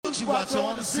She watch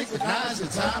on the sick, now's your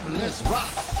time, and let's rock.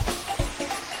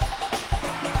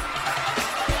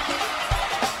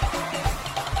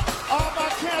 All my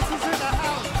cancers in the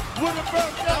house with a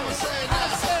birthday. I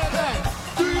say that.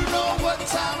 Do you know what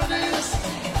time it is?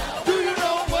 Do you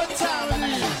know what time it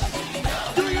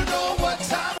is? Do you know what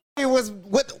time it was?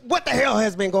 What the hell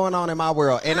has been going on in my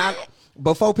world? And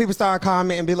before people start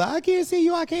commenting and be like, I can't see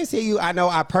you. I know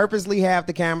I purposely have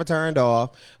the camera turned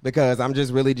off because I'm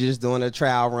just really just doing a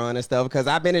trial run and stuff because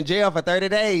I've been in jail for 30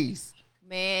 days.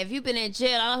 Man, if you've been in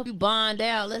jail, I hope you bond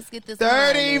out. Let's get this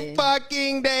 30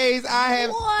 fucking days I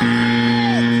have locked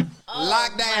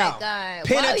down. My God.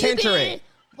 Penitentiary.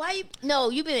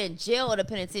 You've been in jail or the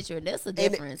penitentiary. That's a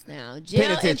difference now.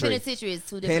 Jail and penitentiary is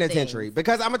two different things.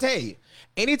 Because I'm going to tell you,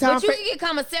 anytime... But you can get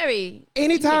commissary.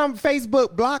 Anytime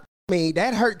Facebook blocks me,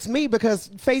 that hurts me because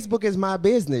Facebook is my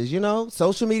business, you know?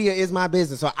 Social media is my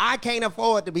business, so I can't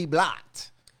afford to be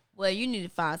blocked. Well, you need to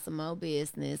find some more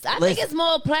business. I think it's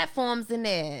more platforms than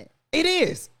that. It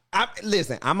is.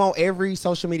 Listen, I'm on every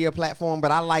social media platform, but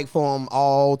I like for them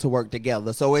all to work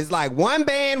together. So it's like one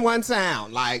band, one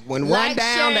sound. Like when one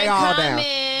down, they all down.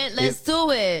 Let's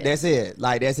do it. That's it.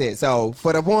 That's it. So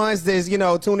for the ones that's,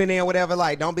 tuning in, whatever,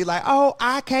 don't be like, oh,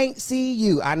 I can't see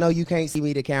you. I know you can't see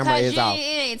me. The camera is off. It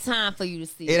ain't time for you to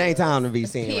see. It ain't time to be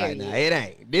seen right now. It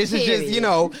ain't. This is just,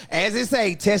 as it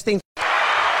say, testing.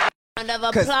 Of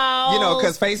applause.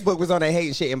 Because Facebook was on that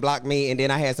hate shit and blocked me, and then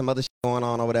I had some other shit going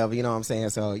on or whatever, you know what I'm saying?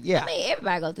 So, yeah. I mean,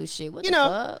 everybody go through shit. What the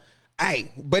fuck?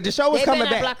 Hey, but the show is coming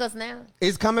back. They block us now.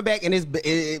 It's coming back, and it's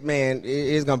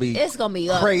going to be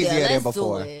crazier than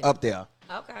before. Up there.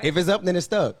 Okay. If it's up, then it's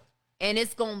stuck. And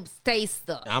it's going to stay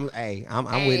stuck. I'm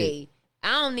with it.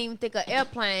 I don't even think an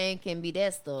airplane can be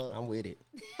that stuck. I'm with it.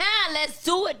 Let's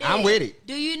do it then. I'm with it.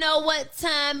 Do you know what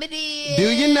time it is? Do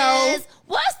you know?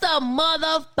 What's the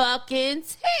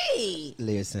motherfucking tea?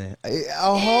 Listen,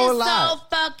 a whole lot. So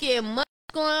fucking much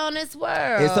going on in this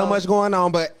world. There's so much going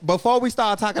on, but before we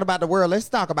start talking about the world, let's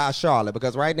talk about Charlotte,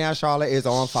 because right now Charlotte is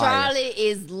on fire. Charlotte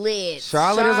is lit.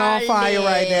 Charlotte is on fire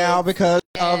right now because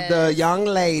of the young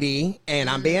lady, and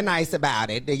I'm being nice about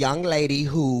it, the young lady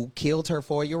who killed her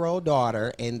 4-year-old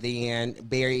daughter and then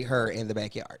buried her in the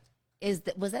backyard.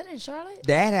 Was that in Charlotte?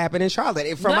 That happened in Charlotte.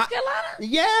 North Carolina?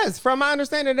 Yes, from my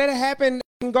understanding, that happened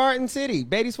in Garden City,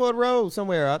 Beatty'sford Road,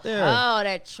 somewhere out there. Oh,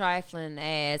 that trifling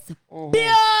ass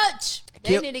bitch!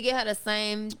 They need to get her the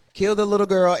same. Killed a little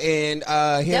girl and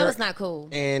that was not cool.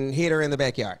 And hit her in the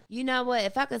backyard. You know what?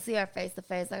 If I could see her face to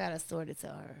face, I gotta sort it to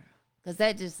her, because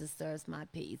that just disturbs my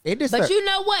peace. But you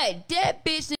know what? That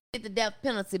bitch should get the death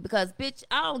penalty, because bitch,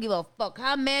 I don't give a fuck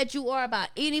how mad you are about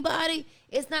anybody.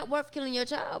 It's not worth killing your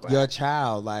child, bro. Your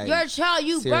child, your child.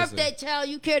 You birthed that child.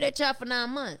 You carried that child for 9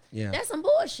 months. Yeah, that's some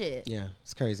bullshit. Yeah,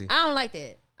 it's crazy. I don't like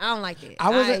that.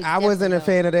 I wasn't a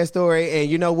fan of that story, and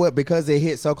you know what? Because it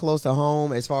hit so close to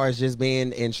home, as far as just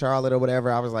being in Charlotte or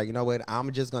whatever, I was like, you know what?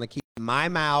 I'm just gonna keep my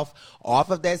mouth off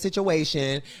of that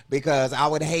situation, because I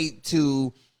would hate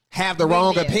to have the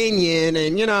wrong opinion,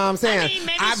 and you know what I'm saying?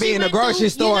 I be in a grocery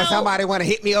store and somebody want to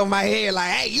hit me over my head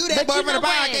like, hey, you that boy from the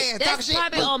podcast talking shit. That's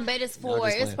probably on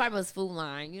Beatty'sford. It's probably a Food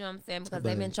Line. You know what I'm saying? Because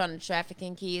they've been trying to traffic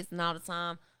in kids and all the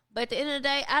time. But at the end of the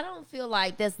day, I don't feel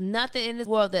like there's nothing in this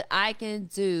world that I can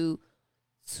do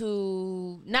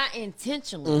to, not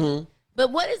intentionally. Mm-hmm.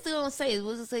 But what is it going to say?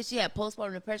 Was it say she had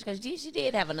postpartum depression? Because she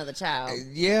did have another child.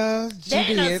 Yeah, she did. There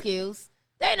ain't no excuse.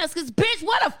 Bitch,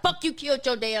 why the fuck you killed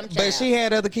your damn child? But she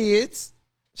had other kids.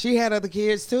 She had other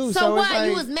kids too. So why?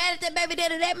 You was mad at that baby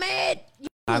daddy that mad?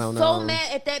 I don't know. So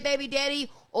mad at that baby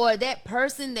daddy or that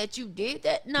person that you did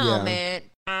that? No, man.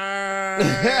 Hell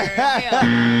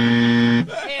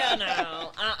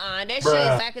no. That shit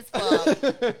is back as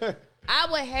fuck. I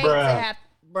would hate to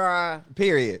have,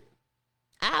 Period.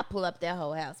 I'll pull up that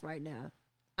whole house right now.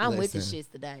 I'm with the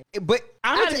shits today. But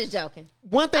I'm just joking.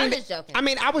 One thing, I'm just joking. I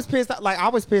mean, I was pissed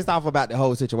off about the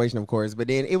whole situation, of course, but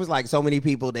then it was like so many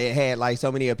people that had like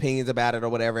so many opinions about it or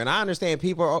whatever. And I understand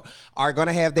people are going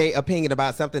to have their opinion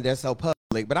about something that's so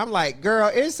public, but I'm like,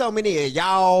 girl, it's so many of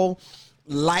y'all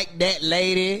like that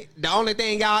lady. The only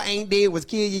thing y'all ain't did was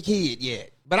kill your kid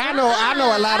yet. But I know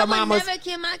a lot of mamas. I would never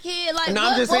kill my kid. Like,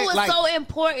 what was so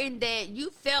important that you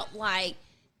felt like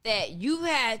that you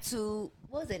had to?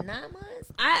 Was it 9 months?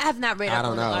 I have not read up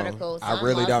on the article. So I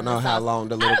really don't know how long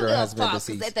the little girl has been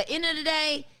deceased. At the end of the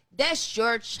day, that's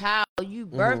your child. You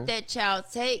birthed that child.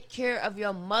 Take care of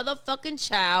your motherfucking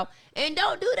child, and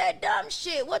don't do that dumb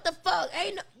shit. What the fuck?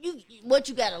 You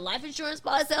got a life insurance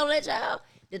policy on that child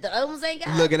that the other ones ain't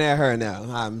got? Looking at her now,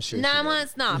 I'm sure. 9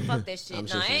 months? Nah, fuck that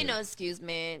shit. Nah, ain't no excuse,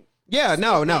 man. Yeah,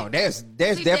 no. There's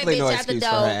definitely no excuse for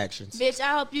her actions. Bitch,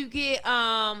 I hope you get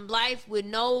life with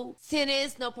no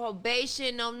sentence, no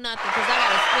probation, no nothing. Because I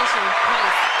got a special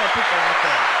place for people like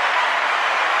that.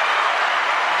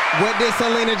 What did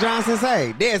Selena Johnson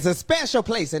say? There's a special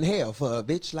place in hell for a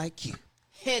bitch like you.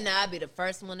 And I'll be the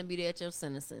first one to be there at your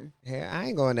sentencing. Yeah, I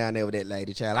ain't going down there with that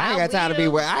lady child. I ain't got time to be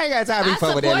with. I ain't got time to be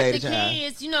fucking with that lady child.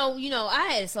 Kids, you know. I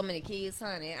had so many kids,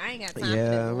 honey. I ain't got time.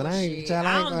 Yeah, for that but I ain't. Child,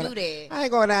 I don't do that. I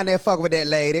ain't going down there fucking with that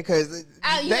lady because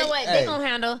you know what they gonna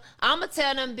handle. I'm gonna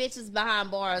tell them bitches behind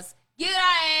bars. Get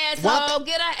her ass home,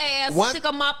 get her ass, stick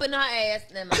a mop in her ass.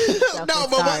 No,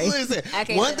 but listen.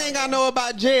 One thing I know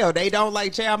about jail, they don't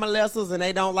like child molesters and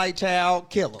they don't like child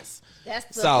killers.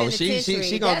 That's so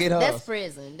she gonna get her. That's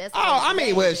prison. That's prison. I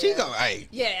mean, well, she gonna. Hey,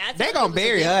 yeah, they gonna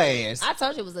bury her ass. I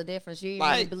told you it was a difference. You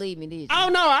didn't even believe me, did you? Oh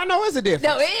no, I know it's a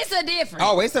difference. No, it's a difference.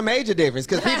 Oh, it's a major difference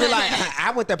because people like,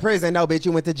 I went to prison. No, bitch,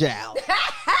 you went to jail.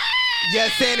 Your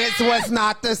sentence was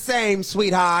not the same,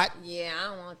 sweetheart. Yeah, I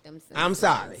don't want them sentences. I'm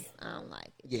sorry. I don't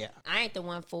like it. Yeah, I ain't the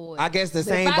one for it. I guess the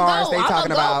same bars they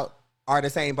talking about are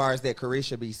the same bars that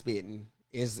Carisha be spitting.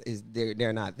 Is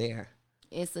they're not there.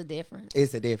 It's a difference.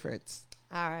 It's a difference.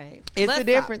 All right. It's a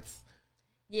difference.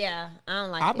 Yeah, I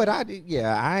don't like it. But I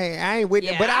ain't with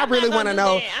it. But I really want to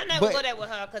know. I'm not gonna go there with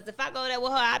her because if I go there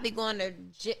with her, I'd be going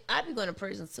to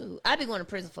prison too. I'd be going to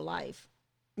prison for life.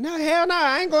 No, hell no.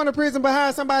 I ain't going to prison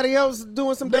behind somebody else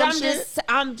doing some dumb shit.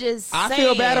 I'm just saying. I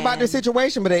feel bad about the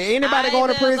situation, but if anybody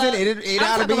going to prison, it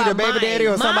ought to be the baby daddy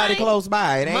or somebody close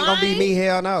by. It ain't going to be me,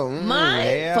 hell no.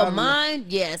 Mine,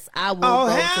 yes, I will go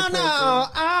to prison.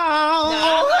 Oh,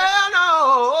 hell no.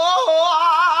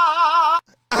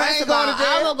 I ain't going to jail.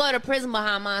 I will go to prison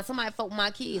behind mine. Somebody fuck with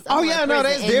my kids. Oh, yeah, no,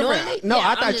 that's different. No,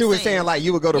 I thought you were saying like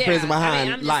you would go to prison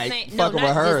behind like fucking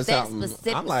with her or something. That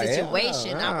specific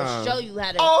situation. I will show you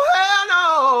how to. Oh, hell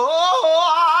no.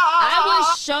 I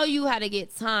will show you how to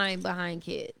get time behind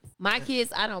kids. My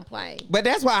kids, I don't play. But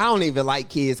that's why I don't even like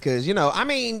kids because, I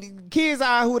mean, kids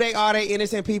are who they are. They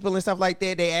innocent people and stuff like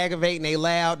that. They aggravate and they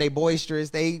loud. They boisterous.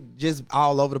 They just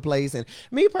all over the place. And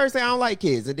me personally, I don't like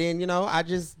kids. And then, I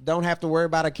just don't have to worry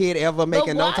about a kid ever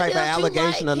making no type of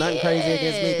allegation or nothing crazy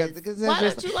against me. Why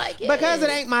don't you like it? Because it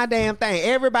ain't my damn thing.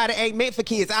 Everybody ain't meant for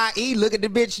kids. I.e., look at the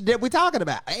bitch that we talking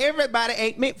about. Everybody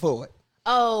ain't meant for it.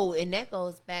 Oh, and that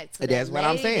goes back to that's what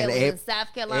I'm saying. That was in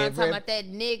South Carolina talking about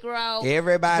that Negro.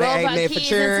 Everybody ain't meant for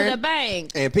children. Into the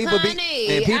bank. And people be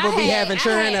having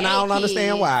children, and I don't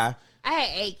understand why. I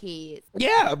had 8 kids.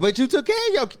 Yeah, but you took care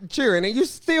of your children, and you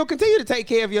still continue to take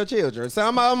care of your children.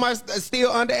 Some of them are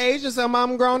still underage, and some of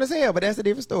them grown as hell. But that's a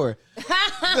different story.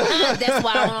 That's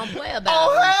why I don't play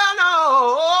about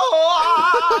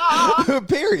them.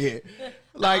 Period.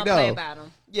 Like, I don't play about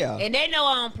them. Yeah. And they know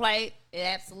I don't play.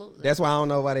 Absolutely. That's why I don't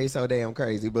know why they so damn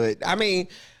crazy. But I mean,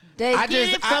 I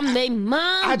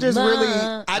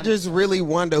just really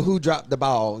wonder who dropped the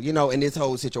ball, in this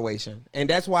whole situation. And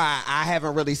that's why I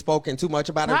haven't really spoken too much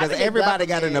about it because everybody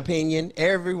got an opinion.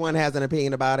 Everyone has an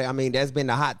opinion about it. I mean, that's been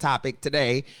the hot topic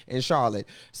today in Charlotte.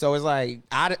 So it's like,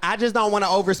 I just don't want to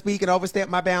overspeak and overstep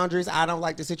my boundaries. I don't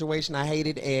like the situation. I hate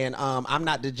it. And I'm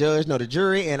not the judge nor the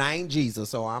jury, and I ain't Jesus.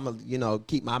 So I'm going to,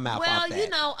 keep my mouth off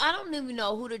that. I don't even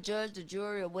know who the judge, the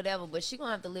jury, or whatever, but she's going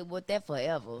to have to live with that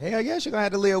forever. Hell yeah, she's going to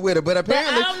have to live with it. But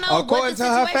apparently, according to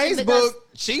her Facebook,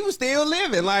 she was still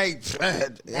living. Like,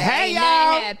 hey,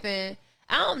 y'all. Happened.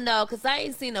 I don't know, because I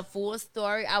ain't seen a full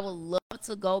story. I would love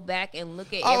to go back and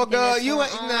look at everything that's going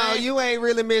on. You ain't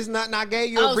really missed nothing. I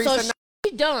gave you a brief. So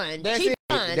she done. That's she it.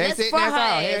 done. That's it. For That's her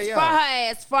all. ass. For her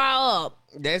ass. Fry up.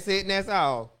 That's it and that's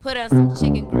all. Put her some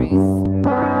chicken grease.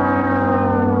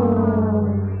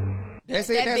 That's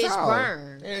it. That's bitch all.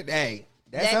 Burn. Hey.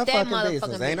 That's her fucking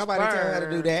business. Ain't nobody tell her to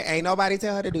do that. Ain't nobody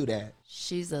tell her to do that.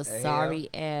 She's a sorry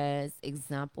ass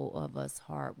example of us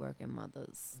hardworking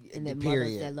mothers and the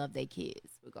mothers that love their kids.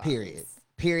 Regardless.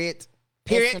 Period.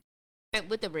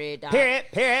 With the red dot. Period.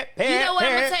 You know what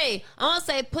I'm gonna say? I'm gonna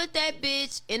say put that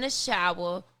bitch in a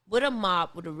shower with a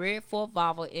mop with a red 4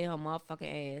 in her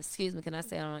motherfucking ass. Excuse me, can I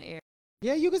say it on air?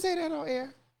 Yeah, you can say that on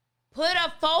air. Put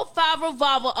a 4-5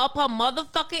 revolver up her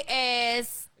motherfucking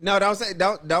ass. No,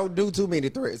 don't do too many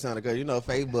threats, honey, because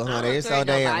Facebook, honey, it's so damn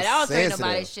sensitive. I don't say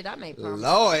nobody shit. I make promises.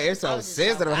 Lord, it's so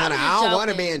sensitive, honey. I don't want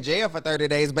to be in jail for 30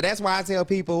 days, but that's why I tell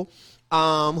people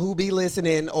who be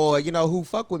listening or who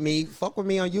fuck with me on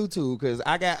YouTube, because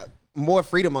I got more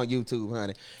freedom on YouTube,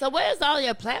 honey. So where's all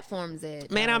your platforms at?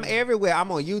 Man, I'm everywhere.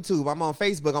 I'm on YouTube. I'm on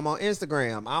Facebook. I'm on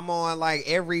Instagram. I'm on like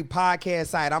every podcast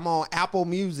site. I'm on Apple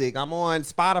Music. I'm on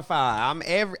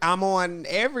Spotify. I'm on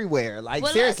everywhere. Like,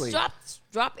 well, seriously. Let's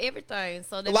drop everything.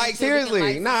 So that like,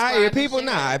 seriously.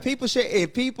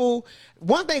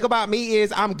 One thing about me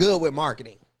is I'm good with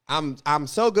marketing. I'm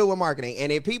so good with marketing. And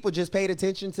if people just paid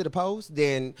attention to the post,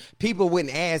 then people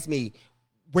wouldn't ask me,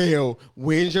 well,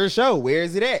 when's your show? Where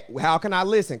is it at? How can I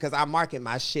listen? Because I market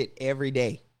my shit every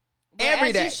day.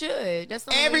 Every day. You should. That's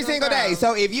every single day.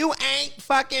 So if you ain't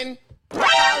fucking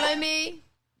following me,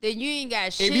 then you ain't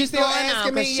got shit. If you still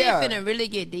asking me, shit finna really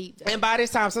get deep. Though. And by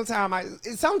this time, sometime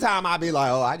I'll be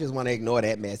like, oh, I just want to ignore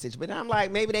that message. But I'm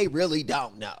like, maybe they really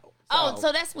don't know.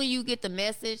 So that's when you get the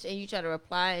message and you try to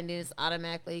reply and then it's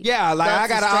automatically. Yeah, like I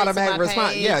got an automatic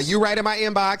response. Yeah, you write in my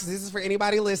inbox. This is for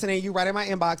anybody listening. You write in my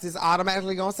inbox. It's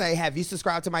automatically going to say, have you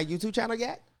subscribed to my YouTube channel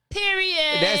yet? Period.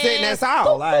 That's it. And that's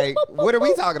all. Like, what are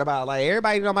we talking about? Like,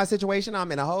 everybody know my situation.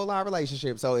 I'm in a whole lot of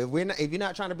relationship. So if you're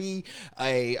not trying to be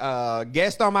a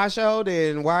guest on my show,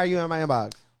 then why are you in my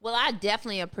inbox? Well, I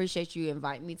definitely appreciate you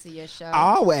inviting me to your show.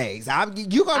 Always. I love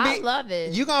it.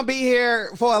 You're going to be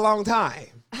here for a long time.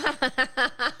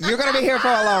 You're going to be here for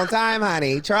a long time,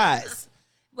 honey. Trust.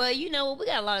 Well, you know, we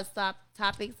got a lot of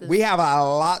topics. We have a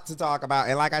lot to talk about.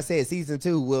 And like I said, season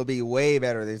 2 will be way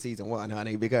better than season 1,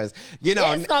 honey, because, you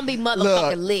know. It's going to be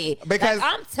motherfucking lit. Because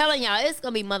like, I'm telling y'all, it's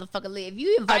going to be motherfucking lit. If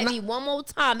you invite me one more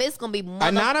time, it's going to be motherfucking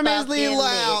Anonymously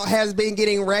Loud has been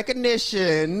getting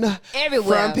recognition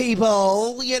everywhere from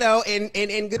people, you know,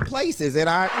 in good places. And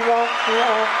I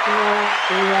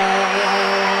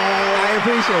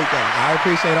appreciate that. I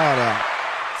appreciate all that.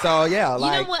 So, yeah.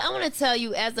 Like, you know what? I want to tell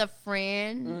you, as a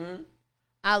friend, mm-hmm.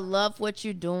 I love what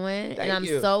you're doing, and I'm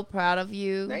so proud of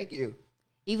you. Thank you.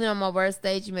 Even on my worst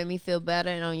stage, you made me feel better,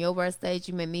 and on your worst stage,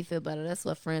 you made me feel better. That's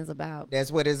what friends about.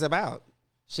 That's what it's about.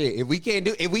 Shit, if we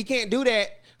can't do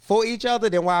that for each other,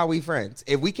 then why are we friends?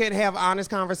 If we can't have honest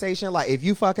conversation, like if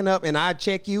you fucking up and I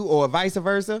check you, or vice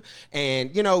versa,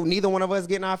 and you know neither one of us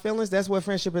getting our feelings, that's what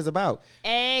friendship is about.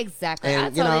 Exactly, and, I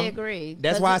totally agree.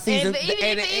 That's why season.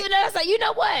 Even though I say, you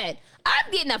know what?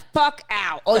 I'm getting the fuck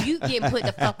out, or you getting put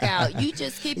the fuck out. You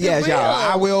just keep it real. Yes, y'all.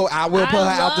 I will put her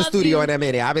out the studio in a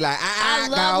minute. I'll be like, I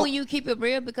love when you keep it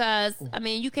real, because I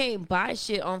mean you can't buy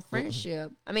shit on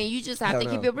friendship. I mean you just have to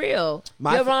keep it real.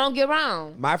 You're wrong, you're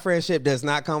wrong. My friendship does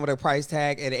not come with a price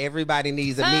tag, and everybody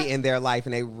needs a me in their life,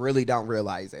 and they really don't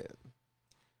realize it.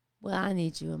 Well, I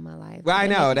need you in my life. Well, I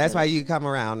know. That's why you come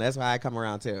around. That's why I come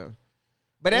around too.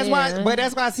 But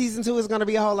that's why season 2 is going to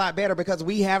be a whole lot better, because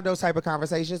we have those type of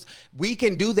conversations. We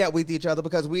can do that with each other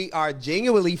because we are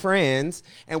genuinely friends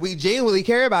and we genuinely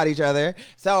care about each other.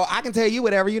 So I can tell you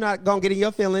whatever, you're not going to get in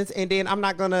your feelings, and then I'm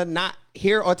not going to not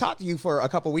hear or talk to you for a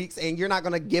couple weeks, and you're not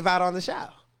going to give out on the show.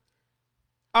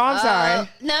 Oh, I'm sorry.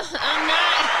 No, I'm not.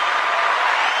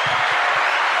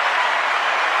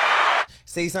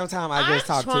 See, sometimes I just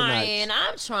talk too much.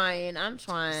 I'm trying.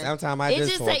 Sometimes I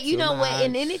just talk say, you know too what? much.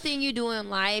 In anything you do in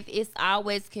life, it's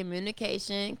always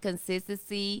communication,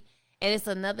 consistency, and it's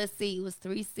another C. It was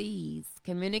 3 C's: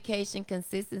 communication,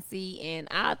 consistency, and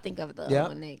I'll think of the other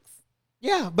one next.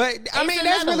 Yeah, but I mean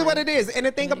that's really what it is. And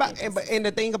the thing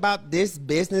about this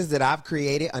business that I've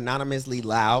created, Anonymously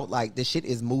Loud, like this shit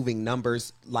is moving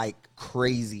numbers like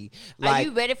crazy. Like, are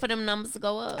you ready for them numbers to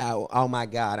go up? Oh my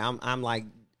God, I'm like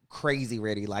crazy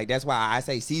ready. Like that's why I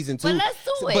say season 2. But let's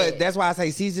do it. But that's why I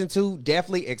say season 2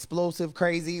 definitely explosive,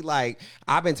 crazy. Like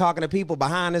I've been talking to people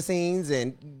behind the scenes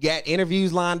and got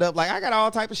interviews lined up. Like I got all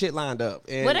type of shit lined up.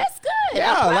 And well, that's good.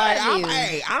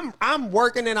 Yeah, I'm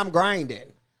working and I'm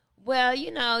grinding. Well,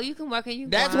 you know, you can work and you.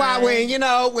 That's why when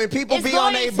people be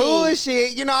on their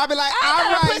bullshit, you know, I be like, all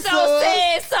right,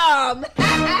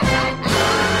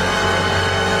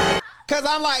 Cause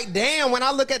I'm like, damn, when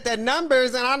I look at the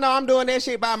numbers and I know I'm doing that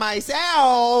shit by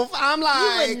myself, I'm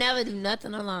like, you would never do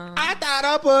nothing alone. I thought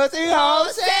a pussy hole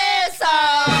said so.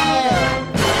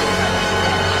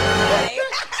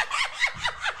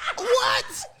 What?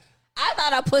 I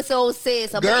thought a pussy hole said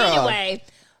so. But anyway,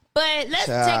 but let's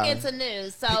check into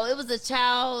news. So it was a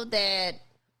child that.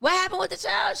 What happened with the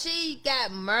child? She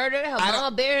got murdered. Her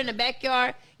mama buried in the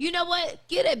backyard. You know what?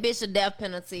 Give that bitch a death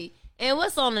penalty. And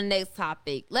what's on the next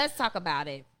topic? Let's talk about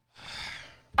it.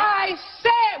 I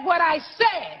said what I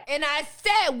said. And I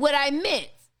said what I meant.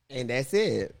 And that's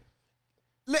it.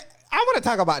 I want to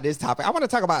talk about this topic. I want to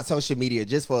talk about social media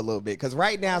just for a little bit because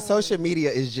right now social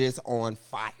media is just on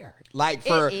fire, like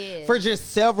for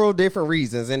just several different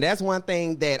reasons, and that's one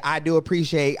thing that I do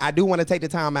appreciate. I do want to take the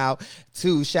time out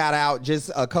to shout out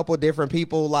just a couple different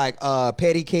people, like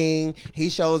Petty King. He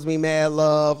shows me mad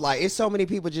love. Like it's so many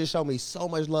people just show me so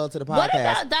much love to the podcast. What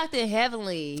about Dr.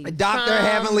 Heavenly? Dr.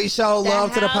 Heavenly show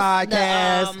love to the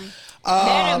podcast.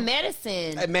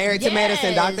 Married to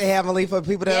Medicine, Dr. Heavenly. For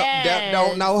people that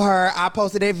don't know her, I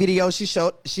posted that video. She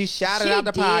shouted out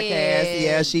the podcast.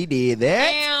 Yeah, she did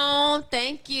that.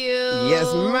 Thank you.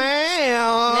 Yes,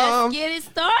 ma'am. Let's get it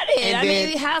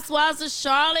started. Housewives of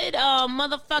Charlotte,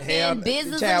 motherfucking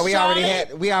business. Child,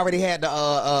 we already had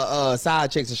the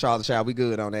side chicks of Charlotte. Child, we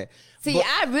good on that. See,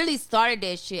 I really started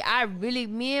that shit.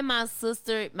 Me and my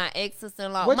sister, my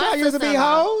ex-sister-in-law. What y'all used to be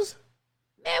hoes?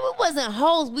 Man, we wasn't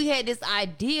hoes. We had this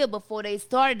idea before they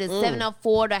started the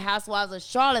 704, the Housewives of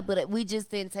Charlotte, but we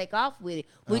just didn't take off with it.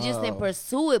 We just didn't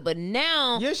pursue it. But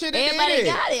now everybody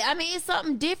got it. I mean, it's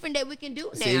something different that we can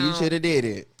do now. See, you should have did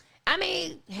it. I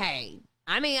mean,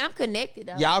 I'm connected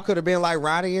though. Y'all could have been like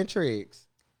Ronnie and Trix.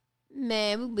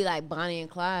 Man, we'd be like Bonnie and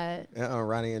Clyde.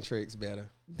 Ronnie and Trix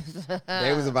better.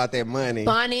 They was about that money.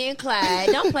 Bonnie and Clyde.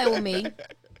 Don't play with me.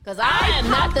 Because I am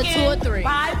not the 2 or 3.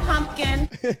 Bye, pumpkin.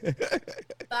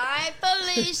 Bye,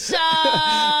 Felicia.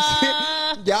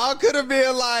 Y'all could have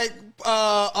been like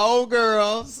old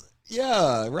girls.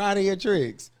 Yeah, Ronnie and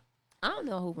Trix. I don't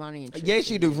know who Ronnie and Trix Yes,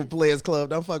 you do from Players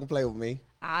Club. Don't fucking play with me.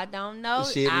 I don't know.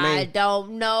 I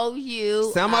don't know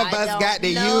you. Some of us got to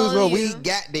use what we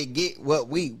got to get what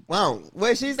we want.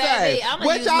 What she say?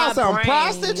 What y'all some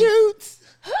prostitutes?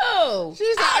 Who?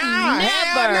 She's like,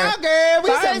 never. No, girl. We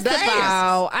First some of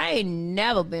all, I ain't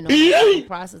never been a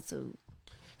prostitute.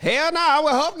 Hell no, I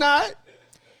would hope not.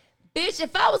 Bitch,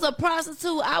 if I was a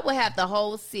prostitute, I would have the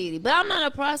whole city. But I'm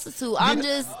not a prostitute.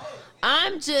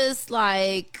 I'm just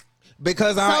like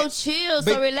because so chill,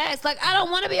 so relaxed. Like I don't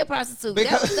want to be a prostitute.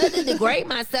 That would degrade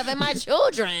myself and my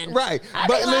children. Right. I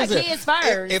but think listen, my kids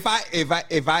first.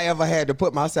 If I ever had to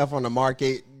put myself on the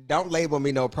market, don't label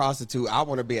me no prostitute. I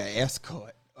want to be an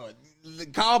escort.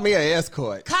 Call me an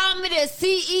escort. Call me the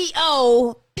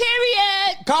CEO.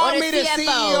 Period. Call me the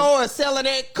CEO of selling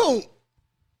that coon.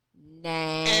 Nah.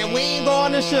 And we ain't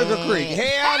going to Sugar Creek.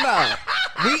 Hell no.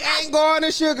 We ain't going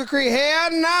to Sugar Creek.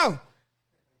 Hell no.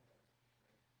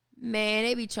 Man,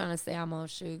 they be trying to say I'm on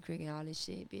Sugar Creek and all this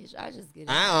shit, bitch. I just get it.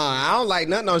 I don't like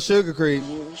nothing on Sugar Creek.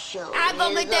 I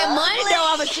go make that money though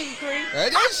off of Sugar Creek.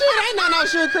 That shit ain't nothing on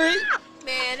Sugar Creek.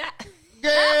 Man,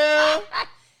 girl.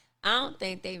 I don't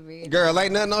think they real. Girl,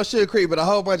 ain't nothing on Sugar Creek but a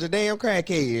whole bunch of damn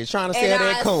crackheads trying to sell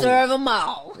that coon. serve them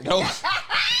all.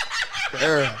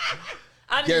 Girl.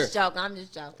 I'm just joking.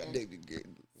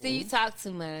 See, you talk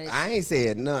too much. I ain't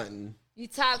said nothing. You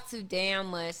talk too damn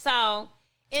much. So, I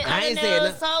ain't said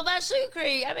nothing. So about Sugar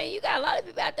Creek, I mean, you got a lot of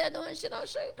people out there doing shit on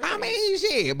Sugar Creek. I mean,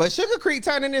 shit. But Sugar Creek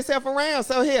turning itself around.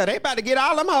 So, hell, they about to get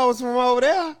all them hoes from over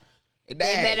there. They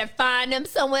better find them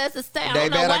somewhere else to stay. They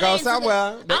better go somewhere.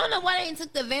 I don't know why they ain't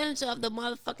took advantage of the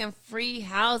motherfucking free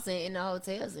housing in the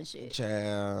hotels and shit.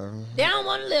 Child. They don't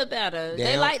want to live better.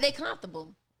 They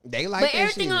comfortable. They like but that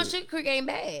everything shit. on Sugar Creek ain't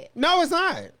bad. No, it's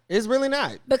not. It's really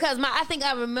not. Because I think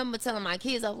I remember telling my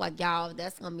kids, I was like, y'all,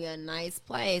 that's going to be a nice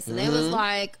place. And they was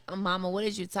like, Mama, what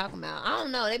is you talking about? I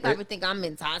don't know. They probably think I'm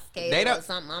intoxicated or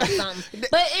something.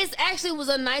 But it actually was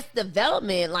a nice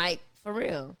development, like, for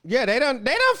real. Yeah, they done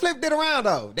flipped it around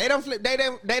though. They done flipped it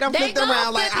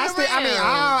around. Like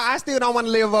I still don't want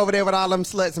to live over there with all them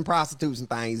sluts and prostitutes and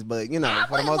things. But you know,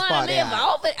 for the most part,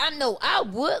 I know I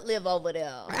would live over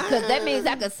there because that means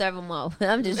I could serve them all.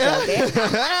 I'm just joking.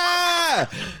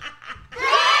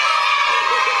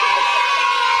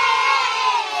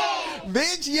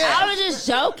 Bitch, yeah. I was just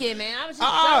joking, man. I was just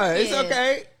joking. It's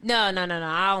okay. No. I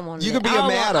don't want to. You could be a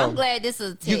madam. I'm glad this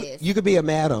is a test. You could be a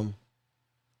madam.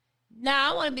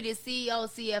 Nah, I want to be the CEO,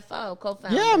 CFO,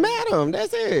 co-founder. Yeah, madam.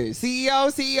 That's it.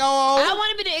 CEO, COO. I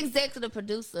want to be the executive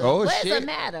producer. Oh, Where's shit. a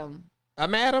madam? A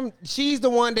madam? She's the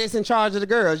one that's in charge of the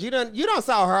girls. You don't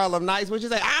saw Harlem Nights. What you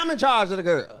say? I'm in charge of the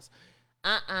girls.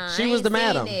 She was the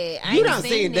madam. You done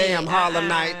seen damn Harlem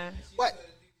Nights. What?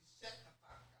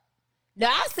 No,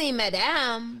 I seen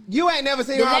Madame. You ain't never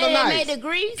seen Harlem Nights. Made the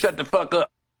grease. Shut the fuck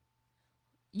up.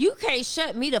 You can't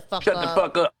shut me the fuck up. Shut the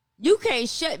fuck up. You can't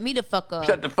shut me the fuck up.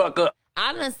 Shut the fuck up.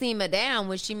 I done seen Madame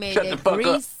when she made Shut that the fuck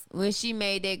grease. up. When she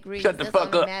made that grease. Shut the That's fuck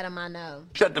the only up. Madam I know.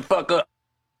 Shut the fuck up.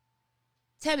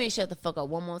 Tell me to shut the fuck up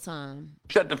one more time.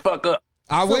 Shut the fuck up.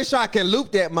 I wish I could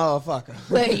loop that motherfucker.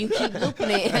 But you keep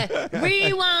looping it.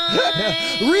 Rewind.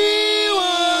 Rewind.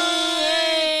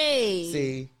 Hey.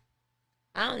 See,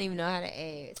 I don't even know how to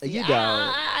act. See, You don't.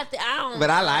 I don't. But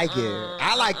I like it.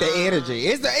 I like the energy.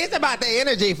 It's about the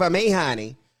energy for me,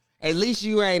 honey. At least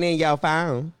you ain't in your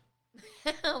phone.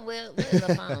 Well, where's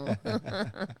the phone?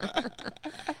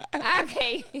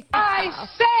 Okay. I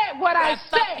said what I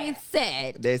fucking said.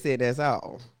 said. That's it. That's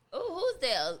all. Oh, who's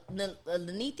that?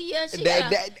 Lanithia?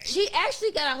 She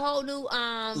actually got a whole new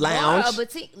lounge. bar,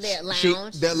 boutique lounge.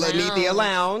 The Lanithia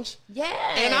Lounge.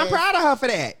 Yeah. And I'm proud of her for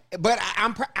that. But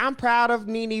I'm proud of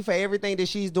Nene for everything that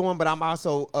she's doing, but I'm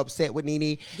also upset with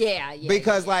Nene. Yeah.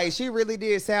 Because like she really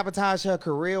did sabotage her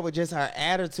career with just her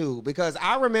attitude. Because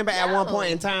I remember at one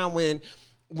point in time when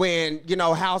you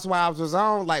know Housewives was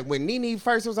on, like when Nene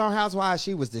first was on Housewives,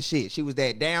 she was the shit. She was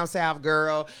that down south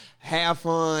girl, have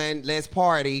fun, let's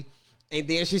party. And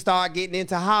then she started getting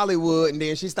into Hollywood, and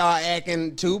then she started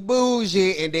acting too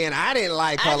bougie, and then I didn't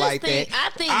like her like that. I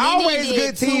think Always Nene did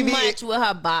good TV. too much with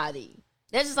her body.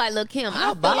 That's just like Lil' Kim.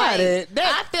 I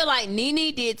feel like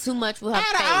Nene did too much with her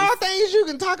face. Out of all things you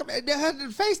can talk about, her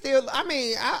face still. I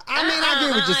mean, I get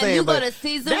what you're saying. You but go to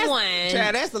season 1.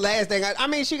 Child, that's the last thing. I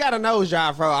mean, she got a nose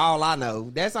job for all I know.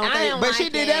 That's the only thing. But she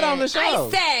did that on the show. I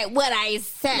said what I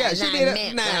said. Yeah, she did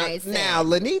it. Now,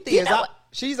 Lanithia is.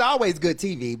 She's always good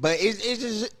TV, but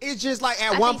it's just like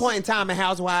at one point in time in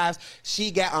Housewives, she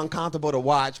got uncomfortable to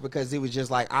watch because it was just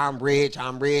like I'm rich. Fuck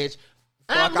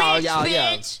all y'all,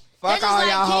 bitch. Fuck all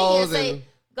y'all hoes and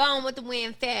Gone with the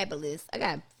Wind, fabulous. I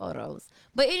got photos,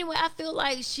 but anyway, I feel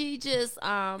like she just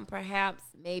perhaps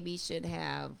maybe should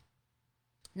have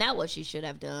not what she should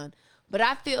have done. But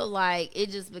I feel like it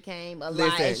just became a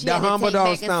lot. Listen, the humble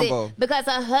don't stumble. Because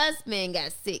her husband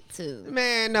got sick too.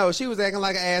 Man, no, she was acting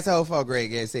like an asshole for Greg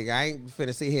get sick. I ain't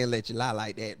finna sit here and let you lie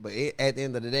like that. But at the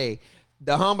end of the day,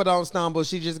 the humble don't stumble.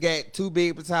 She just got too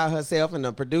big beside herself, and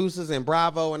the producers and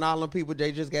Bravo and all them people,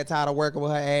 they just got tired of working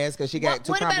with her ass because she got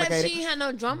too complicated. What about if she had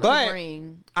no drama to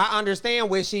bring? I understand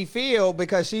what she feel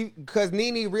because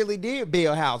Nene really did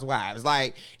build Housewives.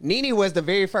 Like Nene was the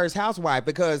very first housewife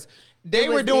because they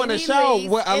were doing a show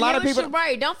where a lot of people.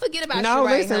 Sheree. Don't forget about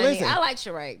Sheree. Listen. I like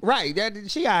Sheree. Right,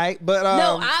 she alright, but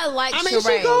no, I like. I mean,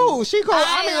 Sheree. She cool.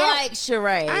 I like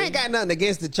Sheree. I ain't got nothing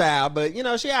against the child, but you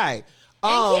know she alright.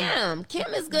 And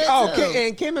Kim is good too.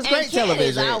 And Kim is great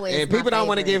television. And people don't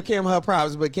want to give Kim her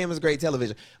props, but Kim is great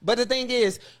television. But the thing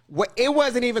is, it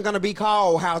wasn't even going to be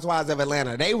called Housewives of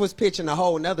Atlanta. They was pitching a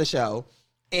whole nother show.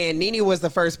 And Nene was the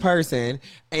first person,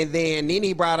 and then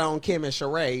Nene brought on Kim and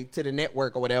Sheree to the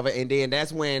network or whatever, and then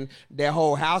that's when their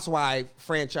whole Housewife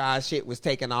franchise shit was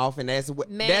taken off, and that's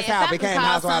how it became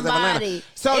Housewives of Atlanta.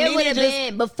 So it would have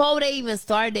been before they even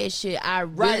started that shit. I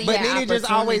really but Nene just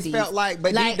always felt like,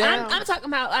 but like deep down, I'm talking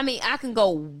about. I mean, I can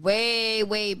go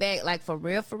way back, like for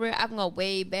real. I can go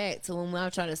way back to when I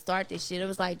was trying to start this shit. It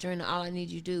was like during all I need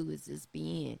you to do is just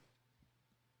be in.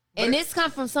 And this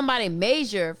comes from somebody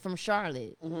major from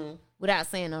Charlotte, without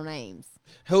saying no names.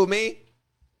 Who, me?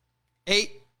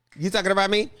 Hey, you talking about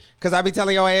me? Because I be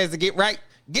telling your ass to get right.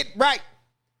 Get right.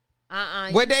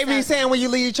 What they be saying when you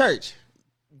leave church?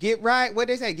 Get right. What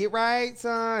they say? Get right,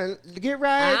 son. Get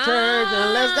right, church,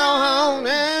 and let's go home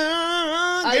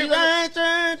now. Get right,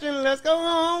 church, and let's go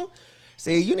home.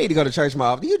 See, you need to go to church more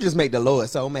often. You just make the Lord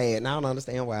so mad, and I don't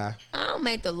understand why. I don't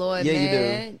make the Lord mad.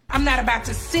 You do. I'm not about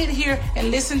to sit here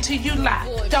and listen to you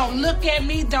lie. Don't look at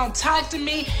me. Don't talk to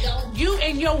me. You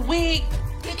and your wig,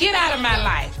 get out of my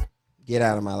life. Get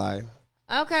out of my life.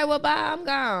 Okay, well, bye. I'm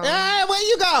gone. Hey, where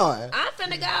you going? I'm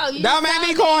finna go. Don't make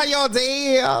me call your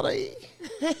daddy.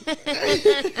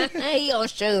 He on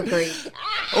Sugar Creek.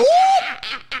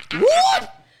 Whoop!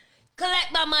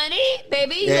 Collect my money,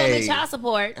 baby. You owe me child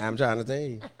support. I'm trying to tell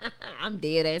you. I'm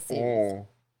dead ass serious.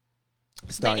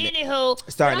 Starting but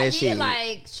anywho, that shit. I did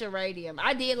like Sheree.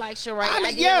 I did like Sheree.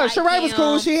 Sheree was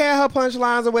cool. She had her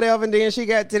punchlines or whatever, and then she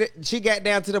got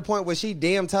down to the point where she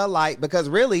dimmed her light because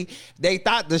really they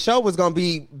thought the show was gonna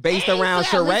be based around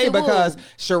Sheree because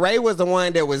Sheree was the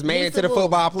one that was married to the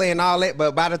football player and all that.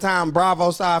 But by the time Bravo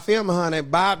started filming her,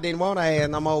 and Bob didn't want her ass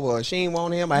no more. Or she didn't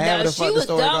want him. She was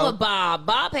done with Bob.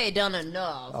 Bob had done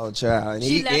enough. Oh, child, and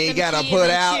he got her put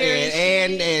out,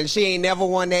 and she ain't never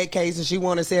won that case, and she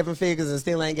wanted 7 figures. And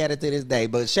still ain't got it to this day.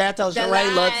 But Chateau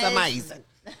Sheree looks amazing.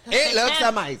 It looks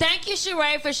amazing. Thank you,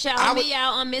 Sheree, for shouting me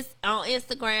out on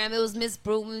Instagram. It was Miss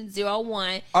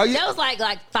Bruton01. That was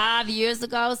like 5 years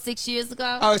ago, 6 years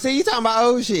ago. Oh, so you talking about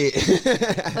old shit.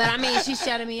 But I mean, she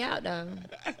shouted me out though.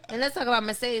 And let's talk about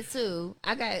Mercedes too.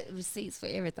 I got receipts for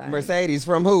everything. Mercedes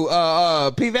from who?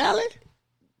 P Valley?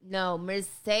 No,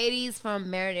 Mercedes from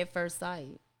Married at First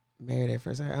Sight. Married at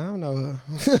first sight. I don't know her.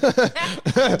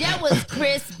 That was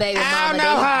Chris, baby mama. I don't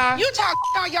know her. You talk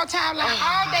on your timeline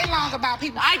all day long about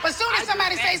people. But as soon as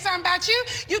somebody say something about you,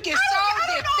 you get so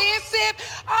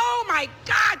defensive. Oh my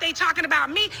God, they talking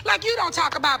about me like you don't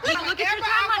talk about people. Whatever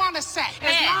I want to say,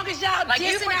 as long as y'all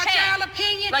dissing out y'all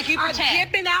opinion, I'm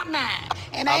dipping out mine,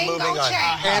 and I ain't gonna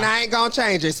change. And I ain't gonna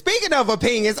change it. Speaking of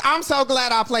opinions, I'm so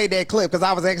glad I played that clip because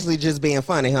I was actually just being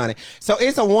funny, honey. So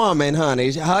it's a woman,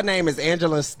 honey. Her name is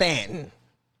Angela Stanton. Who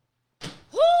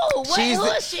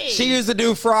is she? She used to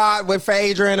do fraud with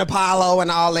Phaedra and Apollo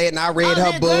and all that, and I read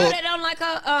her book. Girl that don't like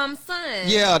her son.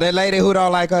 Yeah, that lady who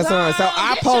don't like her son. So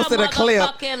I posted a clip.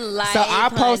 A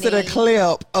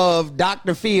clip of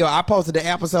Dr. Phil. I posted the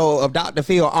episode of Dr.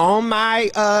 Phil on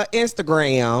my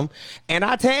Instagram, and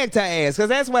I tagged her ass because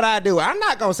that's what I do. I'm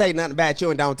not gonna say nothing about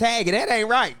you and don't tag it. That ain't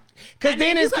right. Cause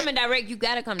then it's coming direct. You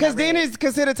gotta come. Cause then it's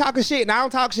considered talking shit, and I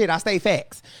don't talk shit. I stay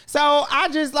facts. So I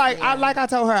just I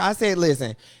told her. I said,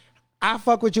 listen, I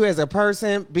fuck with you as a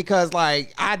person because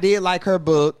like I did like her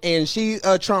book, and she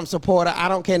a Trump supporter. I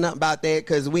don't care nothing about that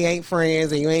because we ain't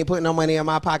friends, and you ain't putting no money in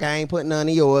my pocket. I ain't putting none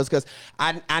of yours because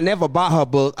I never bought her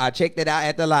book. I checked it out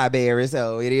at the library,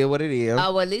 so it is what it is.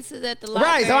 Oh, well, at least it's at the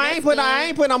library. Right, so I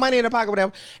ain't putting no money in the pocket,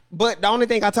 whatever. But the only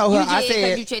thing I told her, I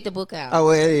said, you checked the book out. Oh,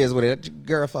 well, it is what it is.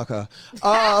 Girl, fuck her.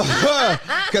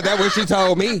 Because that's what she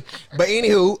told me. But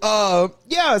anywho,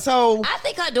 yeah, so I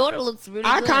think her daughter looks really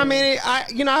good. Commented,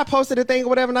 I posted a thing or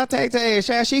whatever, and I tagged her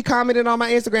ass. She commented on my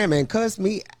Instagram and cussed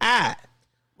me out.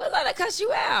 But let her cuss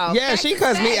you out. Yeah, she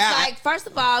cussed me out. Like, first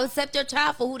of all, accept your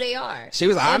child for who they are. She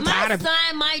was like, I'm tired of...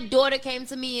 My daughter came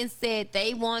to me and said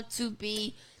they want to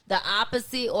be the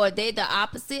opposite or they the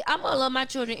opposite, I'm gonna love my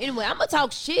children anyway. I'm gonna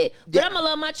talk shit, but I'm gonna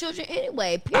love my children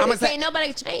anyway. Period. Ain't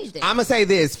nobody change that. I'm gonna say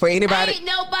this for anybody. Ain't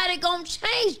nobody gonna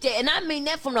change that, and I mean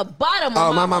that from the bottom of my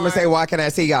heart. Oh, my mama say, "Why can I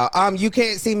see y'all?" You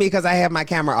can't see me because I have my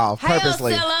camera off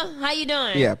purposely. Hey, Stella, how you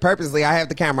doing? Yeah, purposely I have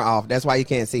the camera off. That's why you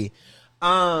can't see.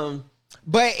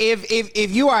 But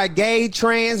if you are gay,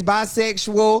 trans,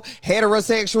 bisexual,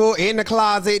 heterosexual, in the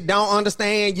closet, don't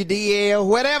understand your DL,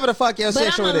 whatever the fuck your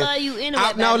sexual is. But I'm gonna love you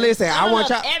anyway. No, listen, I want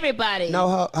y'all. Everybody.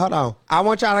 No, hold on. I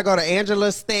want y'all to go to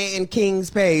Angela Stanton King's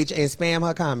page and spam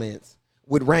her comments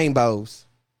with rainbows.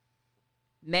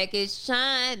 Make it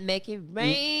shine, make it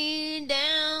rain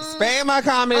down. Spam my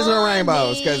comments with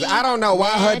rainbows, because I don't know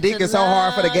why her dick is so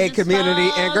hard for the gay community.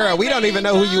 And girl, we don't even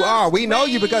know who you are. We know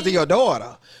you because of your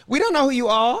daughter. We don't know who you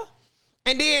are.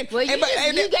 And then, well,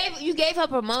 you gave her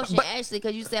promotion actually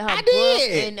because you said her I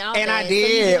did, and all that. I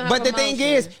did. So but the thing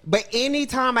is,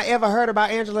 anytime I ever heard about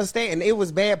Angela Stanton, it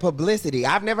was bad publicity.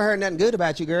 I've never heard nothing good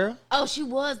about you, girl. Oh, she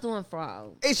was doing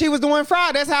fraud. And she was doing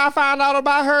fraud. That's how I found out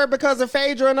about her, because of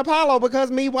Phaedra and Apollo,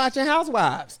 because me watching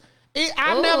Housewives.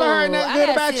 I've never heard nothing good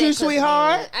about you,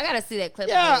 sweetheart. I gotta see that clip.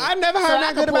 Yeah, I never heard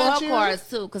nothing good about you. Cards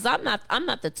too, because I'm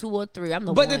not the 2 or 3. I'm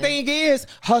the But 1. the thing is,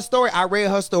 her story. I read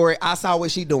her story. I saw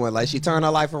what she doing. Like, she turned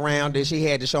her life around. Then she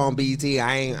had to show on BET.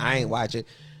 I ain't watch it.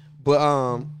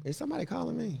 But is somebody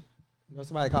calling me? No,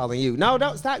 somebody calling you. No,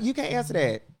 don't stop. You can't answer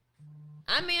that.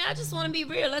 I mean, I just want to be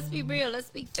real. Let's be real. Let's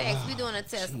speak facts. We doing a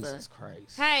tester. Jesus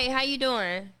Christ. Hey, how you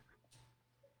doing?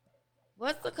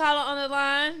 What's the caller on the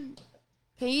line?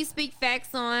 Can you speak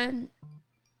facts on?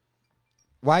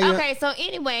 Why you? Okay, so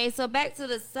anyway, back to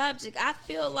the subject. I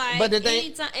feel like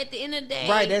anytime at the end of the day,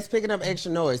 right? That's picking up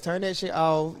extra noise. Turn that shit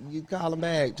off. You call them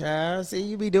back, child. See,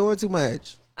 you be doing too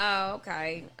much. Oh,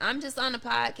 okay. I'm just on the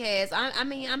podcast. I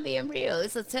mean, I'm being real.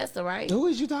 It's a tester, right? Who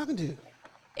is you talking to?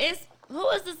 Who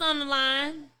is this on the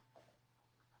line?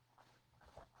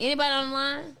 Anybody on the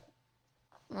line?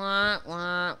 Wah,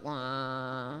 wah,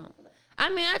 wah. I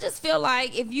mean, I just feel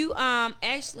like if you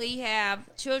actually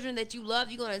have children that you love,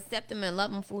 you're going to accept them and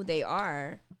love them for who they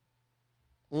are.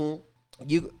 Hello.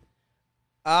 You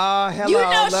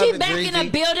know she back in the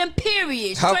building,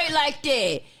 period. Straight like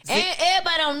that. And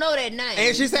everybody don't know that name.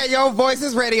 And she said your voice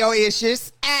is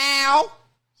radio-ish. Ow.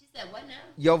 She said what now?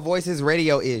 Your voice is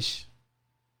radio-ish.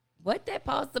 What that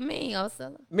supposed to mean,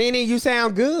 Osella? Meaning you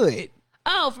sound good.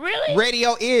 Oh, really?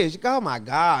 Radio-ish. Oh, my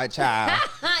God, child.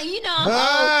 You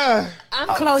know,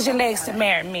 Close your legs to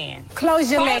married men.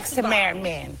 Close your legs to married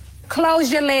men.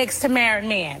 Close your legs to married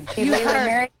men. You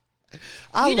heard?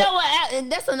 You know what?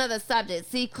 And that's another subject.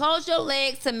 See, close your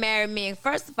legs to married men.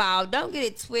 First of all, don't get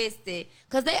it twisted,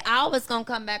 because they always going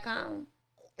to come back home.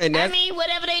 And I mean,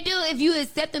 whatever they do, if you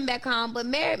accept them back home. But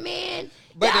married men,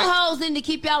 but y'all hoes need to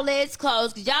keep y'all legs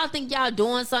closed because y'all think y'all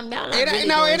doing something. Y'all not it really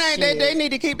no, doing it ain't. shit. They need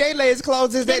to keep their legs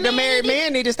closed. Is that the married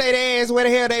men need to stay their ass where the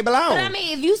hell they belong? But I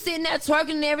mean, if you sitting there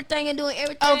twerking and everything and doing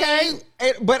everything, okay.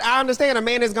 But I understand a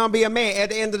man is gonna be a man at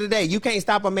the end of the day. You can't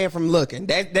stop a man from looking.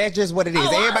 That's just what it is.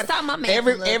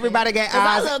 Everybody got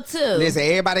eyes. I look too. Listen,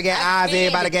 everybody got eyes.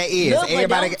 Everybody got ears. Look,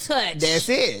 everybody don't touch. That's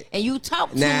it. And you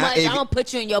talk too much. I'm gonna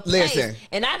put you in your place. Listen,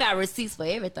 and I got receipts for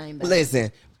everything. Baby.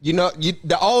 Listen,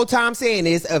 the old time saying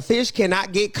is a fish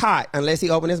cannot get caught unless he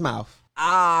open his mouth.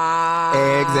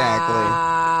 Exactly.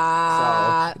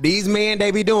 So these men,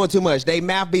 they be doing too much. They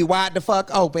mouth be wide the fuck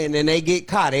open and they get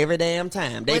caught every damn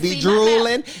time. They be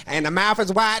drooling and the mouth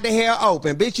is wide the hell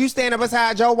open. Bitch, you standing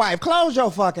beside your wife. Close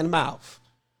your fucking mouth.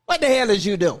 What the hell is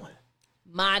you doing?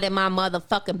 Minding my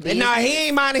motherfucking business. No, he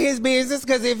ain't minding his business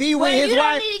because if he with his you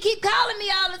wife... don't need to keep calling me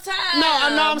all the time. No, I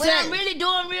know I'm saying... I'm really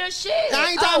doing real shit. I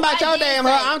ain't talking about your damn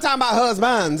I'm talking about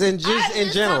husbands and just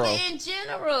in general. I'm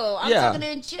talking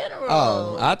in general.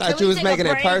 Oh, I thought you was making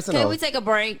it personal. Can we take a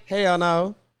break? Hell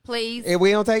no. Please. If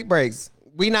we don't take breaks.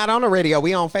 We not on the radio.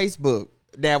 We on Facebook.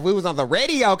 Now, if we was on the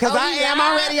radio, because I am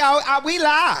on radio, we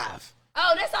live.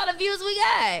 Oh, that's all the views we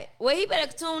got. Well, he better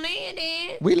tune in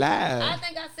then. We live. I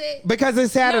think I said... Because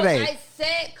it's Saturday. No, I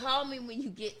said call me when you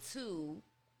get to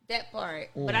that part.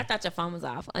 But I thought your phone was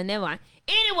off. Never mind.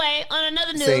 Anyway, on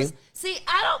another news. See,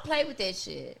 I don't play with that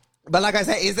shit. But like I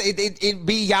said, it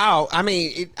be y'all. I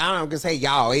mean, I don't gonna say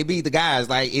y'all. It be the guys.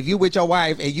 Like, if you with your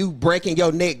wife and you breaking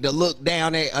your neck to look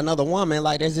down at another woman,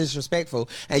 like, that's disrespectful.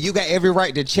 And you got every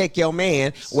right to check your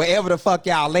man wherever the fuck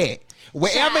y'all at.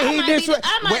 Wherever he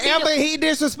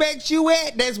disrespects you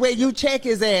at, that's where you check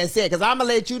his ass at. Because I'm going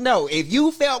to let you know, if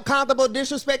you felt comfortable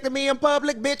disrespecting me in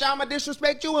public, bitch, I'm going to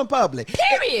disrespect you in public.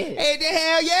 Period.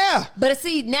 Hell yeah. But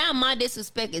see, now my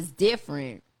disrespect is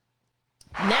different.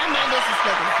 I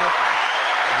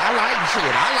like shit.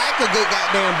 I like a good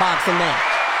goddamn boxing match.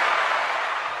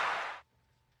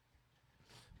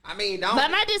 I mean, but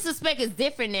my disrespect is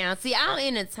different now. See, I don't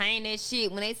entertain that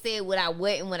shit when they said what I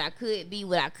wasn't, what I could be,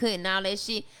 what I couldn't, all that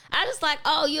shit. I just like,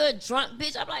 oh, you're a drunk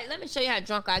bitch. I'm like, let me show you how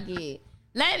drunk I get.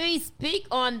 Let me speak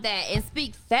on that and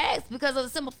speak facts, because of the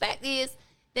simple fact is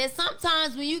that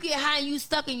sometimes when you get high and you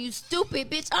stuck and you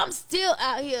stupid, bitch, I'm still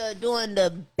out here doing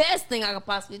the best thing I could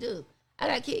possibly do. I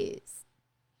got kids.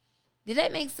 Did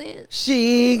that make sense?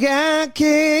 She got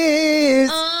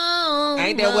kids. Oh,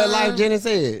 ain't that what Life Jenny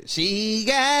said? She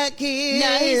got kids.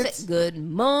 No, he said, good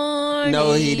morning.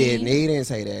 No, he didn't. He didn't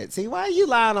say that. See, why are you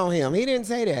lying on him? He didn't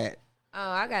say that. Oh,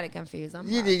 I got it confused.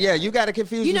 You got it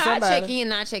confused. You know, somebody. I check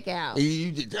in and I check out.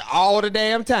 All the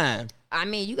damn time. I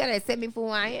mean, you got to accept me for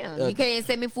who I am. You can't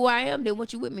accept me for who I am, then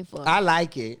what you with me for? I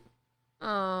like it.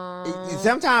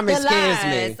 Sometimes it scares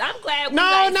me. I'm glad we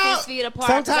like 6 feet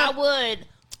apart. I would.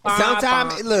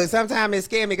 Sometimes it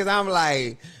scares me because I'm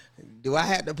like, do I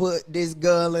have to put this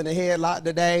girl in a headlock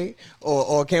today,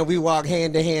 or can we walk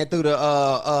hand to hand through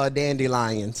the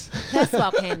dandelions? Let's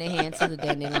walk hand in hand to the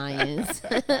dandelions.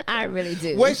 I really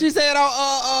do. What she said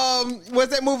on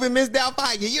what's that movie, Miss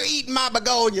Doubtfire? You're eating my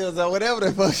begonias or whatever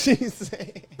the fuck she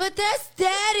said. But that's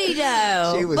Daddy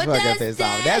though. She was fucking up that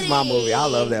song. That's my movie. I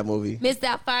love that movie. Miss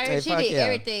Doubtfire. She did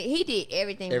everything. He did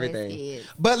everything. With his kids.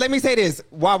 But let me say this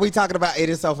while we talking about it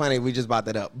is so funny. We just brought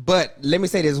that up. But let me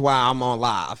say this while I'm on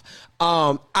live.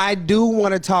 I do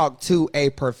want to talk to a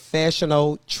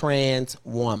professional trans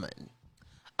woman.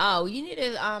 Oh, you need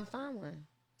to find one.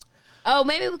 Oh,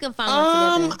 maybe we can find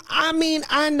one together. I mean,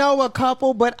 I know a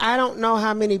couple, but I don't know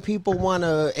how many people want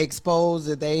to expose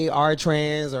that they are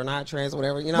trans or not trans,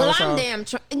 whatever. You know. Well, I'm damn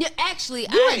trans. Actually,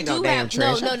 I do have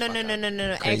trans.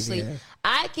 No. Actually,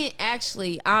 I can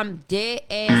actually. I'm dead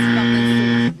ass fucking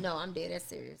serious. No, I'm dead ass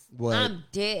serious. What? I'm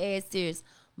dead ass serious.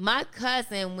 My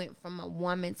cousin went from a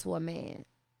woman to a man.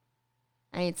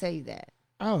 I ain't tell you that.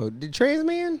 Oh, the trans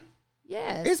man?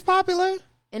 Yes. It's popular.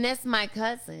 And that's my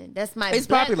cousin. That's my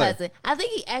blood cousin. I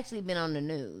think he actually been on the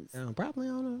news. Probably, I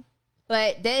don't know.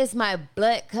 But that is my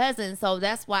blood cousin, so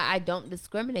that's why I don't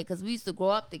discriminate, because we used to grow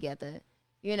up together.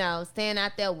 You know, staying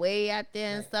out there, way out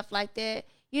there and stuff like that.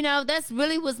 You know, that's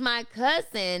really was my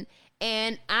cousin.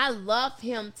 And I love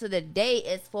him to the day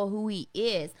as for who he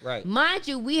is. Right. Mind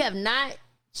you, we have not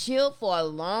chilled for a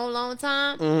long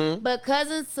time, but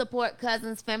cousins support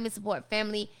cousins, family support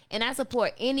family, and I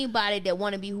support anybody that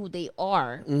want to be who they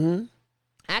are.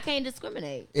 I can't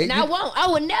discriminate, and I won't. I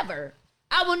will never,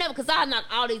 because I knock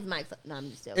all these mics up. No, I'm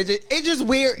just joking. It's just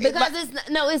weird because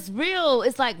it's real.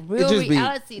 It's like real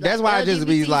reality. That's why I just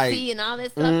be like and all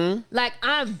that stuff. Like,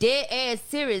 I'm dead ass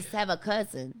serious to have a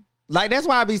cousin. Like, that's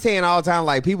why I be saying all the time,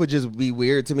 like, people just be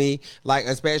weird to me. Like,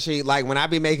 especially, like, when I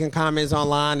be making comments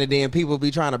online and then people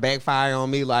be trying to backfire on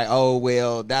me, like, oh,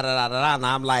 well, da-da-da-da-da. And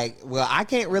I'm like, well, I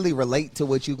can't really relate to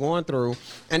what you're going through.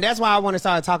 And that's why I want to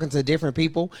start talking to different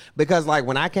people. Because, like,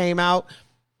 when I came out,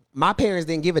 my parents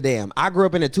didn't give a damn. I grew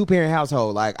up in a 2-parent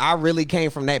household. Like, I really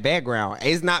came from that background.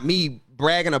 It's not me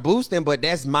bragging or boosting, but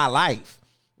that's my life.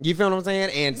 You feel what I'm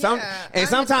saying? And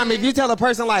sometimes if you tell a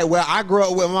person like, well, I grew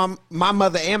up with my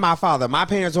mother and my father. My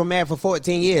parents were married for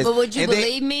 14 years. But would you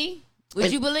believe me?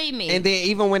 Would you believe me? And then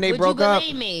even when they broke up. Would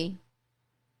you believe me?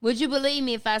 Would you believe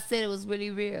me if I said it was really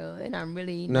real and I'm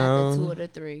really not the 2 or the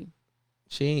 3?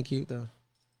 She ain't cute though.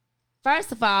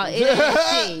 First of all, it ain't a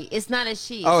she. It's not a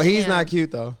she. Oh, he's not cute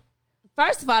though.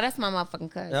 First of all, that's my motherfucking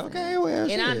cousin. Okay, well,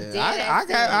 and shit. I'm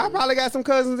dead I probably got some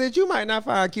cousins that you might not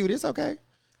find cute. It's okay.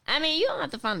 I mean, you don't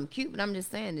have to find them cute, but I'm just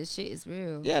saying this shit is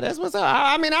real. Yeah, that's what's up.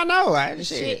 I mean, I know. This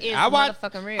shit is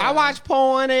motherfucking real. I watch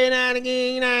porn every now and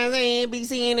again, you know what I'm saying? Be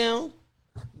seeing them.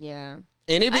 Yeah.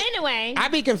 And anyway, I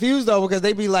be confused though because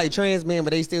they be like trans men, but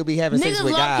they still be having sex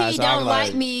with guys. Niggas don't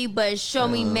like me, but show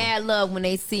me mad love when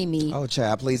they see me. Oh,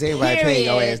 child, please, everybody paying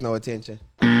your ass no attention.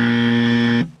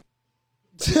 Man,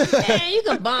 you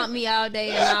can bump me all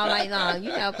day and all night long, you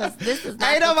know, because this is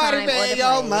not ain't nobody paying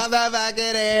your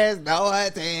motherfucking ass no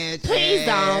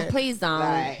attention. Please don't.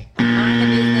 Right. I'm the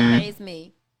business that pays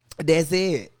me. That's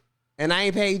it. And I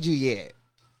ain't paid you yet.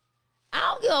 I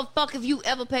don't give a fuck if you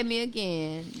ever pay me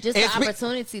again. Just the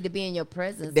opportunity to be in your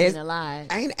presence and alive.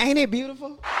 Ain't it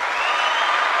beautiful?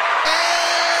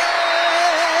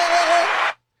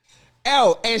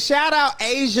 Oh, and shout out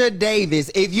Asia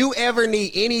Davis. If you ever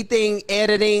need anything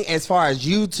editing as far as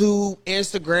YouTube,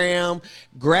 Instagram,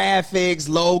 graphics,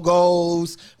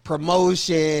 logos,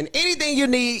 promotion, anything you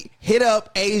need, hit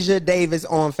up Asia Davis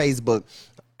on Facebook.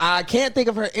 I can't think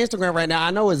of her Instagram right now.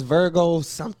 I know it's Virgo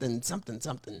something.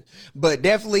 But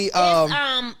definitely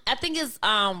I think it's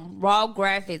raw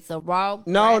graphics or raw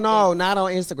No, not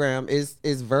on Instagram.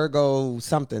 It's Virgo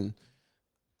something.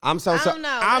 I'm so sorry.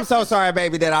 I'm so sorry,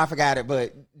 baby, that I forgot it.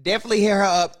 But definitely hit her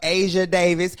up, Asia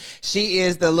Davis. She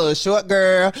is the little short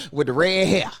girl with the red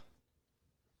hair.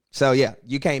 So yeah,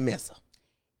 you can't miss her.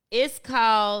 It's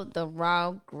called the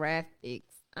Raw Graphics.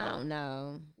 I don't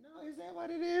know. No, is that what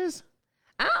it is?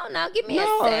 I don't know. Give me a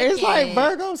second. No, it's like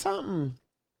Virgo something.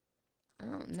 I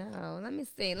don't know. Let me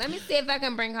see. Let me see if I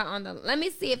can bring her on the. Let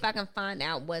me see if I can find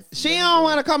out what's. She don't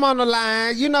want to come on the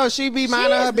line. You know, she be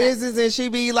minding her business and she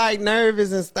be like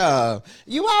nervous and stuff.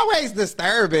 You always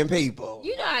disturbing people.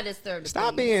 You know I disturb.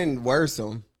 Stop being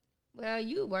worrisome. Well,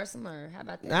 you worrisome her. How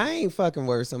about that? I ain't fucking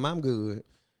worrisome. I'm good.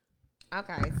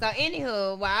 Okay. So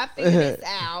anywho, while I figure this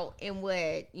out and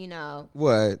what you know.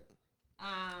 What?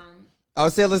 Oh,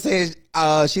 Scylla says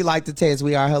she liked the test.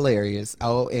 We are hilarious.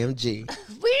 OMG.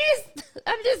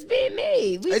 I'm just being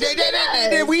me. We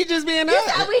just being us.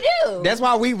 That's how we do. That's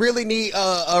why we really need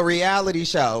a reality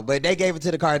show. But they gave it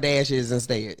to the Kardashians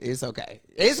instead. It's okay.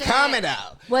 It's coming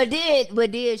out. What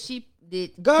did she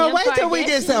did? Girl, Kim wait till we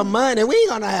get some money. We ain't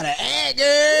gonna know how to act,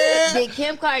 girl. Did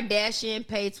Kim Kardashian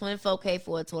pay $24K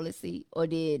for a toilet seat, or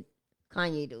did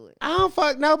Kanye do it? I don't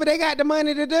fuck no, but they got the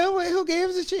money to do it. Who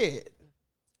gives a shit?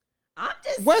 I'm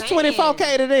just What's saying.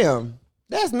 $24K to them?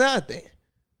 That's nothing.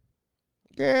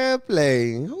 Girl,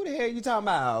 play. Who the hell you talking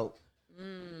about?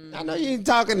 I know you ain't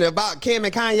talking about Kim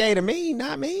and Kanye to me,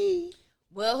 not me.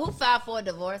 Well, who filed for a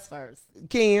divorce first?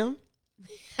 Kim.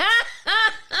 That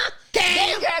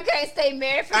girl can't stay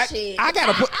married for shit. I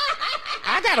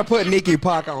gotta put Nikki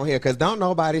Parker on here because don't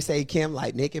nobody say Kim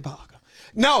like Nikki Parker.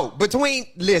 No,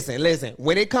 listen.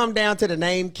 When it come down to the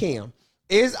name Kim,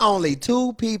 it's only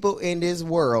 2 people in this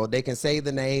world that can say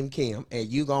the name Kim, and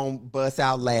you gonna bust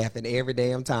out laughing every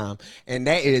damn time. And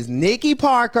that is Nikki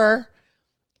Parker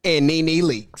and Nene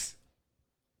Leakes.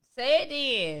 Say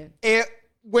it then.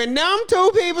 When them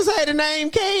 2 people say the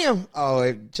name Kim,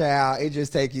 child, it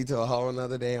just take you to a whole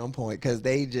nother damn point because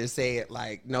they just say it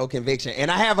like no conviction. And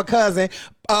I have a cousin,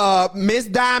 Miss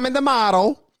Diamond the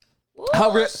model.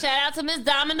 Ooh, shout out to Miss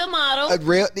Diamond the model.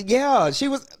 She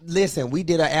was. Listen, we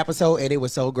did an episode and it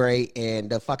was so great, and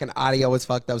the fucking audio was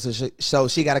fucked up, so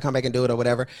she got to come back and do it or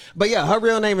whatever. But yeah, her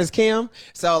real name is Kim.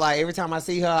 So like every time I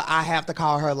see her, I have to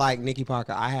call her like Nikki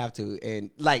Parker. I have to, and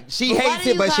like she hates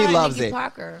it, but she loves Nikki it.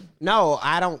 Parker? No,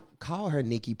 I don't call her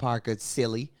Nikki Parker.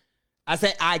 Silly. I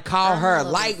said I call her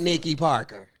like Nikki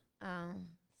Parker. Oh.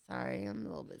 Sorry, I'm a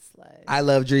little bit slow. I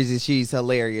love Dreezy. She's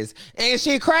hilarious, and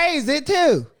she crazy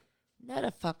too. No,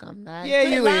 the fuck I'm not. Yeah,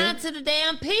 you lying to the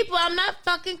damn people. I'm not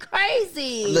fucking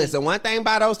crazy. Listen, one thing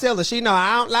about Oscilla, she know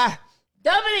I don't lie.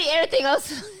 Don't believe everything else.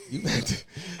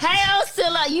 Hey,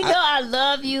 Oscilla, you know I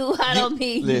love you. I don't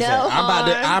mean listen, no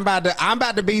harm. I'm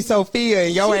about to be Sophia,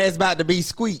 and your ass about to be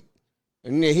Squeak,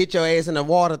 and then hit your ass in the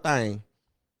water thing.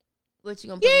 What you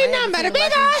gonna put? You ain't nothing but a big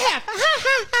old hat.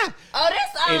 Oh,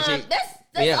 that's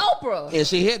Oprah. And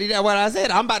she hit that. What I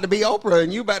said, I'm about to be Oprah,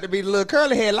 and you about to be the little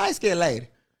curly head light skinned lady.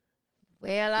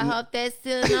 Well, I hope that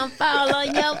still don't fall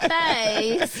on your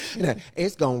face.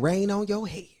 It's gonna rain on your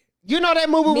head. You know that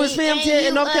movie was filmed here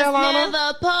in North Carolina?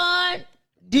 Never part.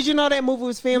 Did you know that movie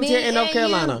was filmed here in North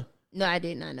Carolina? No, I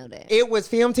did not know that. It was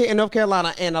filmed here in North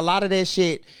Carolina, and a lot of that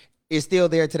shit is still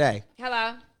there today.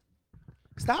 Hello.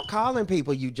 Stop calling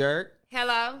people, you jerk.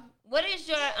 Hello. What is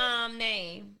your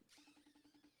name?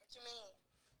 What you mean?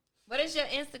 What is your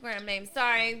Instagram name?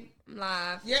 Sorry, I'm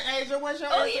live. Yeah, Asia, what's your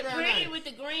Instagram you're pretty name? with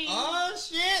the green. Oh,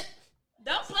 shit.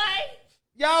 Don't play.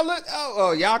 Y'all look.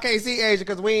 Oh, y'all can't see Asia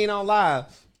because we ain't on live.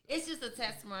 It's just a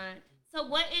test run. So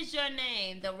what is your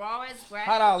name? The rawest graphic.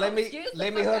 Hold on, let me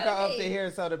hook her up to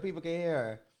here so that people can hear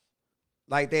her.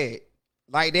 Like that.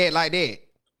 Like that, like that.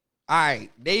 All right,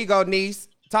 there you go, niece.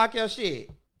 Talk your shit.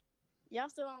 Y'all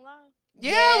still on live?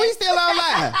 Yeah, we still on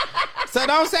live. So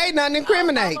don't say nothing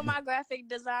incriminating. Follow my graphic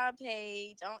design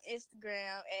page on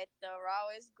Instagram at the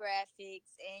Rawest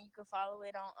Graphics, and you can follow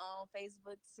it on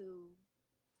Facebook too.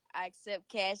 I accept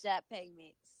Cash App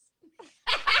payments.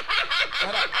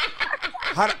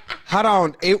 Hold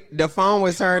on. The phone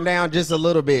was turned down just a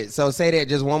little bit. So say that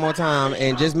just one more time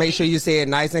and just make sure you say it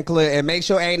nice and clear and make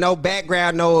sure ain't no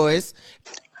background noise.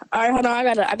 All right, hold on.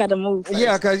 I gotta move first.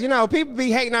 Yeah, because, people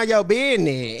be hating on your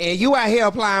business and you out here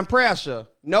applying pressure.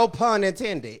 No pun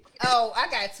intended. Oh, I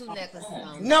got 2 necklaces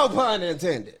on. No pun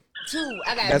intended. 2.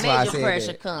 I got That's why I major said pressure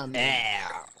that. coming.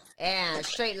 Ow. Yeah,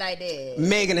 straight like that.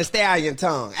 Megan Thee Stallion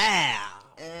tongue. Ow.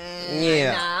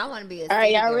 Yeah. Nah, I want to be a All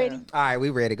right, y'all girl. ready? All right, we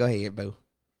ready. Go ahead, boo.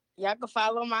 Y'all can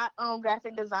follow my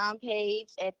graphic design page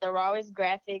at the Rawest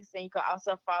Graphics, and you can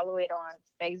also follow it on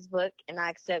Facebook, and I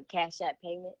accept Cash App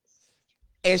payments.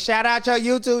 And shout out your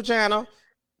YouTube channel.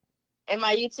 And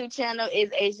my YouTube channel is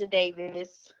Asia Davis.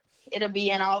 It'll be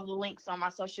in all the links on my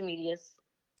social medias.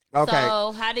 Okay.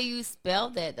 So how do you spell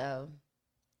that though?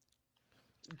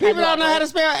 People don't know how to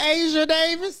spell Asia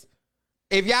Davis.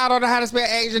 If y'all don't know how to spell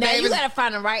Asia Now Davis, you gotta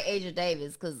find the right Asia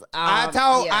Davis because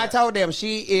I told them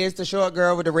she is the short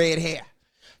girl with the red hair.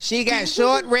 She got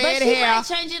short red hair. Might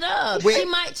change it up. She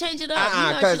might change it up.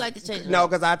 You know she like to change it up. No,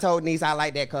 because I told Niece I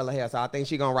like that color hair, so I think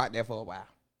she gonna rock that for a while.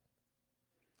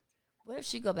 What if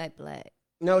she go back black?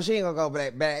 No, she ain't gonna go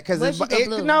back because it's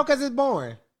blue? no, because it's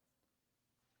boring.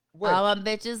 What? All them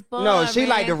bitches boring. No, she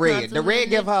like the red. The red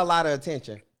give her a lot of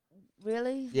attention.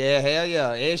 Really? Yeah, hell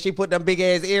yeah. And she put them big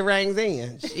ass earrings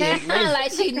in.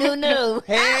 Like she knew.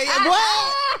 Hell yeah.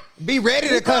 What? Be ready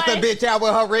to cuss a bitch out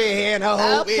with her red hair and her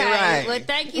whole earring. Well,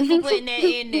 thank you for putting that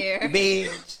in there.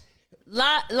 Bitch.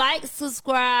 Like,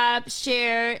 subscribe,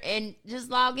 share, and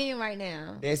just log in right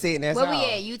now. That's it. That's Where all. we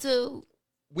at? YouTube?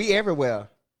 We everywhere.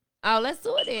 Oh, let's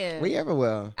do it then. We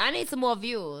everywhere. I need some more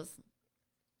viewers.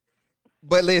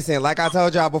 But listen, like I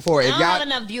told y'all before, I don't have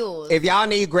enough viewers. If y'all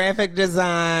need graphic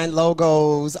design,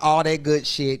 logos, all that good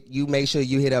shit, you make sure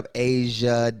you hit up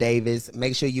Asia Davis.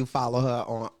 Make sure you follow her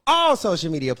on all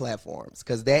social media platforms,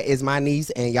 because that is my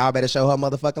niece, and y'all better show her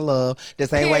motherfucking love the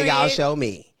same way y'all show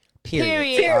me.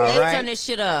 Period. All Let's right? turn this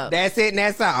shit up. That's it, and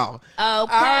that's all. Okay. All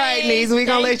right, niece, we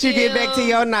gonna let you get back to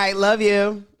your night. Love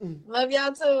you. Love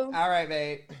y'all too. All right,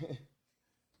 babe.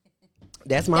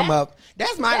 That's my pumpkin.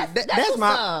 That's my pumpkin.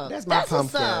 That's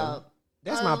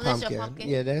my your pumpkin. pumpkin?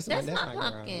 Yeah, that's my girl.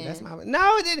 pumpkin. That's my find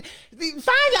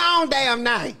your own damn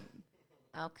name.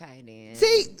 Okay then.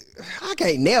 See, I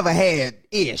can't never have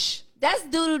ish. That's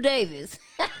Doodoo Davis.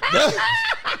 All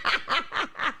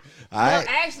No, right.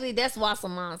 actually, that's Wassa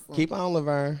Monson. Keep on,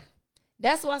 Laverne.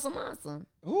 That's Wassa Monson.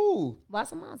 Who?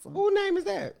 Wassa Monson. Who name is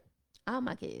that? All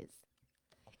my kids.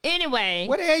 Anyway.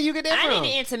 Where the hell you get that from? I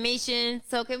need an intermission,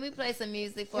 so can we play some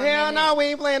music for a Hell minute? no, we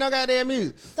ain't playing no goddamn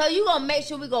music. So you gonna make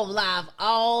sure we go live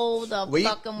all the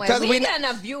fucking way. We ain't got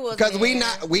enough viewers. Because we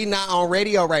not on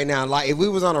radio right now. Like if we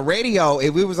was on a radio,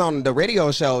 if we was on the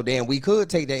radio show, then we could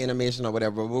take that intermission or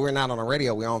whatever. But we're not on the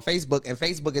radio. We're on Facebook, and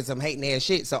Facebook is some hating ass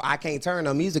shit. So I can't turn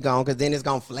no music on because then it's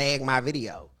gonna flag my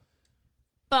video.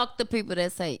 Fuck the people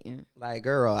that's hating. Like,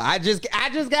 girl, I just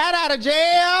got out of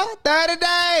jail 30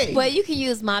 days. Well, you can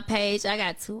use my page. I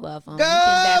got 2 of them. Go, you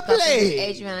can back please. up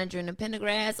Adriana Drina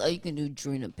Pendergrass, or you can do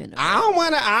Drina Pendergrass.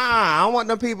 I don't want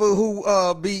the people who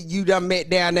you done met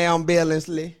down there on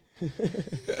Billingsley.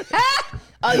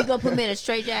 Oh, you gonna put me in a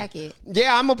straight jacket?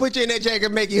 Yeah, I'm gonna put you in that jacket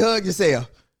and make you hug yourself.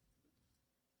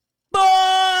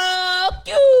 Fuck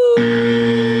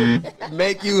you.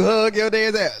 Make you hug your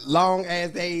dad's ass. Long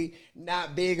as they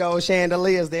not big old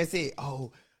chandeliers, that's it.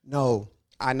 Oh, no.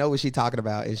 I know what she talking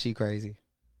about. Is she crazy?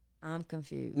 I'm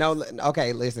confused. No,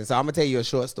 okay, listen. So I'm going to tell you a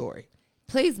short story.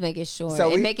 Please make it short.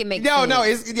 So and make it make no, sense. No,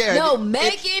 it's, yeah. No,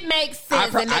 make it make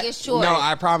sense and make it short. No,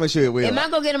 I promise you it will. Am I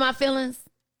going to get in my feelings?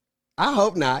 I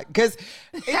hope not, because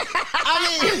it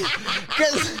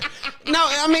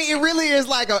really is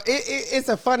like it's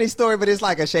a funny story, but it's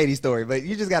like a shady story. But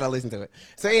you just gotta listen to it.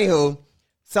 So anywho,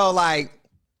 like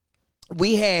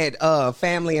we had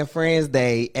family and friends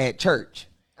day at church.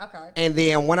 Okay. And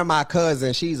then one of my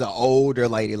cousins, she's an older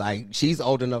lady, like she's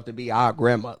old enough to be our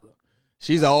grandmother.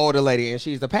 She's an older lady, and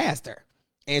she's the pastor,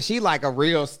 and she like a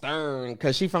real stern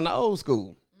because she from the old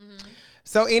school.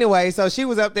 So anyway, so she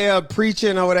was up there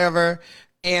preaching or whatever,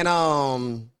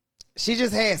 and she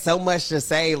just had so much to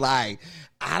say, like,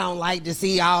 I don't like to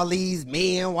see all these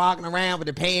men walking around with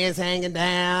the pants hanging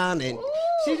down, and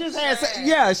she just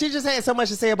had so much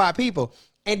to say about people.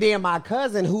 And then my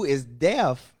cousin, who is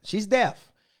deaf, she's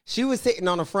deaf. She was sitting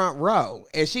on the front row,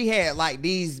 and she had like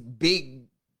these big,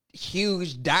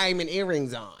 huge diamond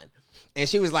earrings on. And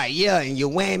she was like, yeah, and your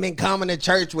women coming to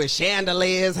church with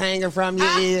chandeliers hanging from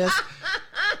your ears.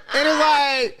 And it's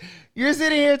like, you're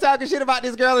sitting here talking shit about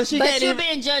this girl and she can't even... But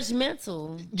you're being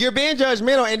judgmental. You're being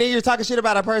judgmental, and then you're talking shit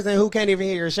about a person who can't even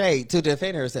hear your shade to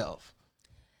defend herself.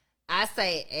 I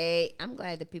say A. I'm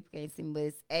glad that people can't see me, but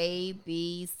it's A,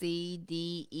 B, C,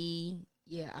 D, E.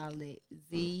 Yeah, I'll let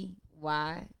Z,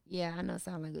 Y. Yeah, I know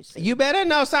sign language. You better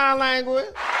know sign language.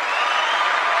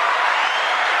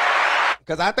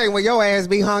 Because I think when your ass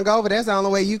be hungover, that's the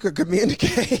only way you could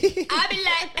communicate. I be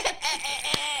like,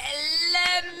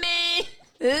 let me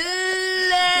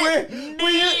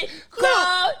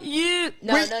call you.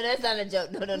 No, that's not a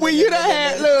joke. No. When you done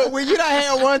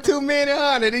had one too many,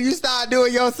 honey, then you start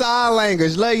doing your sign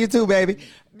language. Love you too, baby.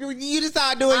 You just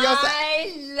start doing your sign.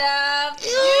 I love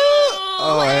you.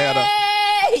 Oh,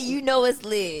 hey, you know it's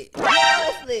lit.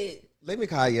 Let me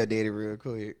call your daddy real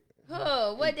quick.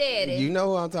 Oh, what daddy? You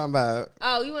know who I'm talking about.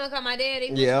 Oh, you want to call my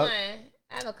daddy? Yeah.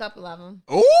 I have a couple of them.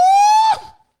 Ooh!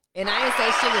 And I didn't say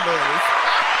sugar daddies.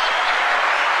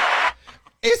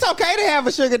 It's okay to have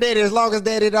a sugar daddy as long as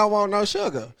daddy don't want no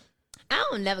sugar. I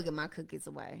don't never give my cookies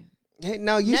away. Hey,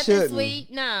 no, you Nothing shouldn't. Sweet,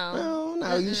 no.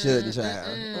 No, you shouldn't,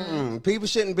 child. People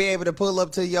shouldn't be able to pull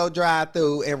up to your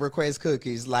drive-thru and request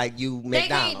cookies like you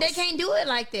McDonald's. They can't do it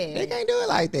like that. They can't do it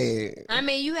like that. I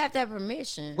mean, you have to have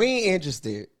permission. We ain't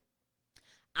interested.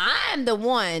 I'm the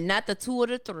one, not the two or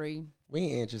the three. We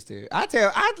ain't interested.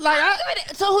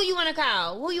 So who you want to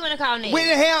call? Who you want to call next?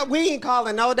 We ain't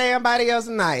calling no damn body else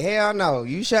tonight. Hell no.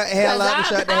 You shut the hell up and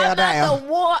shut the hell down.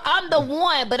 I'm the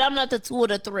one, but I'm not the two or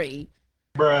the three.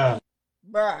 Bruh.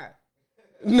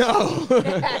 No.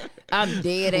 I'm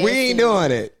dead ass. We ain't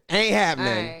doing it. Ain't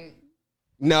happening. Right.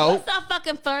 No. What's so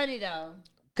fucking funny though?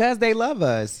 Because they love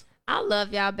us. I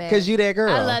love y'all back. Because you that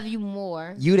girl. I love you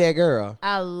more. You that girl.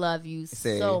 I love you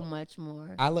so much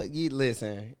more. I look you.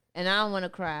 Listen. And I don't want to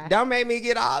cry. Don't make me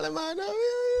get all in my.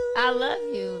 I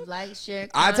love you. Like, share,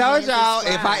 comment, I told y'all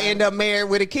subscribe. if I end up married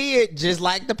with a kid, just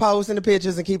like the post and the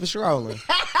pictures and keep it scrolling.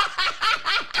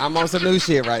 I'm on some new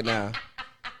shit right now.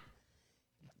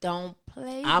 Don't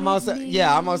play. I'm on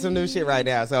some new shit right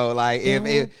now. So like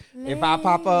if I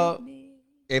pop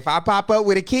up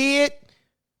with a kid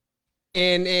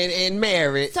and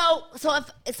married. So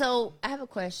I have a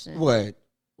question. What?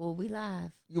 Well, we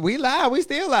live. We live. We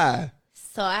still live.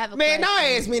 So I have a question. Don't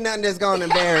ask me nothing that's gonna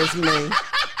embarrass me.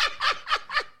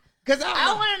 Cause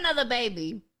I want another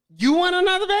baby. You want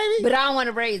another baby? But I don't want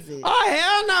to raise it. Oh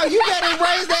hell no! You better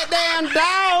raise that damn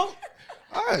dog.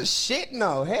 Oh shit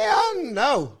no! Hell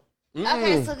no!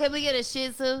 Okay, so can we get a Shih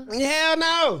Tzu? Hell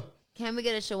no! Can we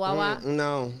get a Chihuahua?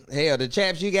 No. Hell, the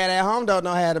chaps you got at home don't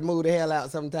know how to move the hell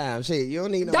out sometimes. Shit, you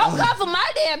don't need no. Don't come for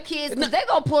my damn kids because they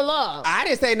gonna pull up. I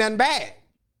didn't say nothing bad.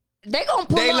 They gonna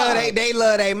pull up. They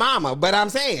love their mama, but I'm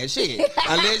saying shit.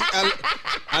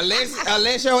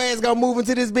 Unless your ass gonna move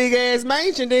into this big ass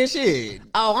mansion, then shit.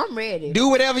 Oh, I'm ready. Do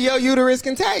whatever your uterus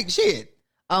can take. Shit.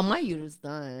 Oh, my uterus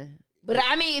done. But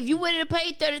I mean, if you wanted to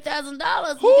pay $30,000,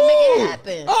 we can make it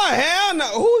happen. Oh hell no!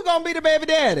 Who's gonna be the baby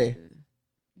daddy?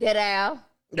 That Al.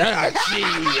 Shit.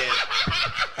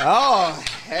 Oh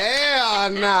hell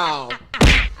no!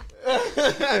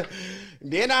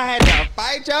 Then I had to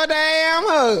fight your damn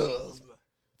husband.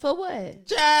 For what?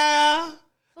 Child,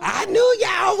 I knew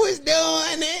y'all was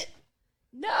doing it.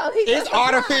 No, it's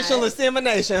artificial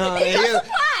insemination, honey.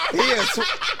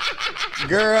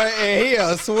 Girl, and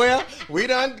he'll swear we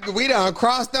done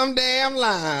crossed them damn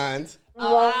lines.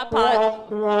 Oh, I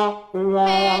apologize.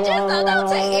 Man, just don't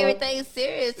take everything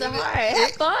serious to heart.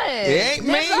 Have fun. It ain't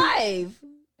live me. life.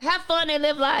 Have fun and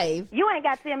live life. You ain't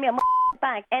got to tell me a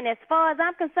thing. And as far as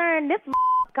I'm concerned, this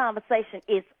conversation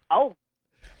is over.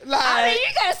 Like, I mean, you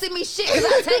gotta see me shit because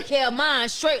I take care of mine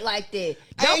straight like that.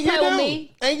 Don't play with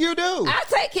me. And you do. I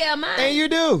take care of mine. And you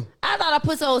do. I thought I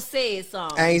pussy hoe said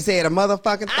something. I ain't said a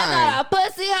motherfucking thing. I thought a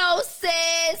pussy hoe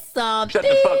said something. Shut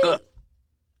the fuck up.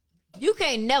 You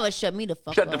can't never shut me the fuck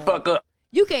up. Shut the fuck up.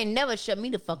 You can't never shut me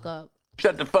the fuck up.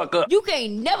 Shut the fuck up. You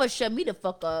can't never shut me the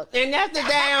fuck up. And that's the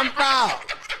damn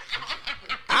fault.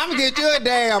 I'm gonna get you a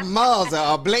damn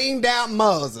muzzle, a blinged out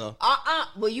muzzle.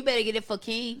 Well, you better get it for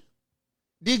King.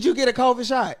 Did you get a COVID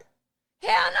shot?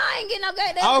 Hell no, I ain't getting no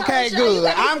goddamn Okay, COVID shot. good. You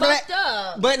got me I'm glad. fucked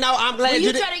up. But no, I'm glad When you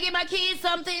you did. try to get my kids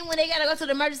something when they gotta go to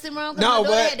the emergency room? No, my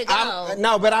daughter had to go.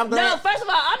 I'm glad. No, first of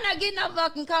all, I'm not getting no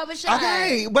fucking COVID shot.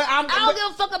 Okay, but I don't give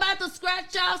a fuck about the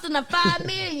scratch offs and the 5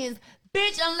 millions.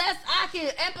 Bitch, unless I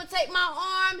can amputate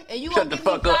my arm and you Shut gonna the give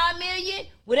me fuck up. 5 million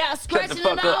without scratching it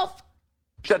fuck up. off.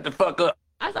 Shut the fuck up.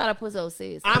 I thought I put so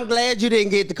serious. I'm glad you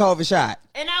didn't get the COVID shot.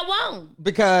 And I won't.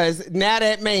 Because now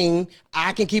that means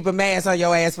I can keep a mask on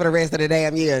your ass for the rest of the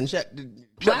damn year and shut Well, I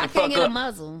the can't fuck get a up.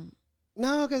 muzzle.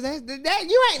 No, because that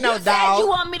you ain't no You said dog. you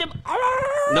want me to.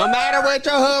 No matter what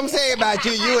your hum say about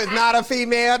you, you is not a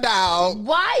female dog.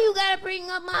 Why you gotta bring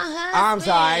up my husband? I'm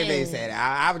sorry, I didn't say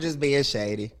that. I was just being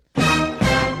shady.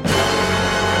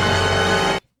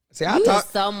 See, I You talk.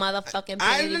 so motherfucking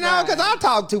I petty, know, because bro. I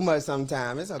talk too much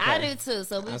sometimes. It's okay. I do too.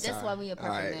 So I'm that's sorry. why we a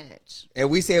perfect All right. match. And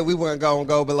we said we weren't going to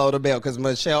go below the belt because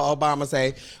Michelle Obama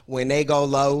say when they go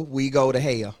low, we go to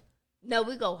hell. No,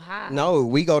 we go high. No,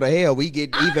 we go to hell. We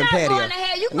get I'm even not pettier. going to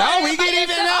hell. You No, going we to get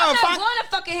even I'm no. not Fuck, going to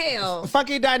fucking hell. fuck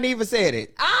it, I never said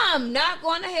it. I'm not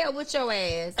going to hell with your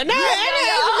ass. No, You gonna be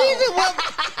on your own. why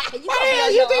You the gonna be hell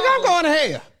on you your think I'm own. going to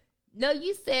hell? No,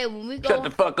 you said when we go. Shut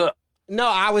the fuck up. No,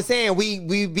 I was saying we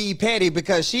be petty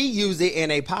because she used it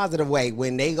in a positive way.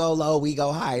 When they go low, we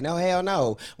go high. No, hell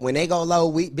no. When they go low,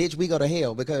 we go to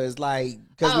hell because now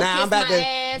kiss I'm about my to.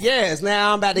 ass? Yes,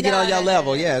 now I'm about to get No, on your no,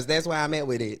 level. no. Yes, that's why I met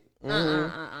with it.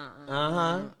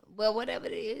 Uh-huh. Well, whatever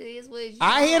it is what you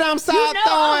I hear them soft you know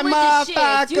I'm throwing with the shit.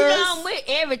 motherfuckers. You know I'm with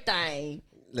everything.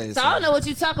 Listen, So I don't know what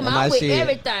you talking about. my I'm with shit.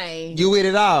 everything. You with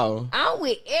it all? I'm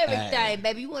with everything, Hey.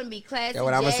 baby. You want to be classy, That's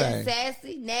what I'ma jazzy, say.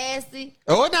 sassy, nasty.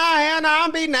 Oh no, hell no,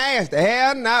 I'm be nasty.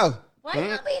 Hell no. Why you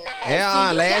gonna be nasty?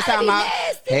 Hell, You last gotta time be I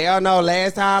nasty. hell no,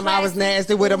 last time I was Classy,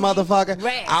 nasty with a bougie, motherfucker.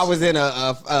 rash. I was in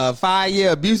a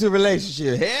 5-year abusive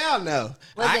relationship. Hell no.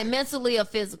 Was it mentally or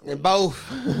physically? Both.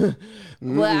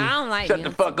 Well, I don't like Shut the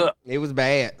mental. fuck up. It was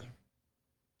bad.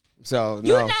 So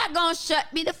You're no. not gonna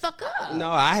shut me the fuck up. No,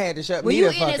 I had to shut When me you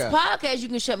the in fuck this up. podcast, you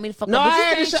can shut me the fuck No, up. I but you had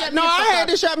to can't shut. shut No, me the I fuck had up.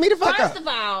 to shut me the fuck First up. of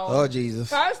all, Oh Jesus.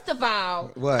 First of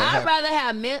all, What? I'd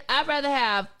rather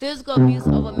have physical abuse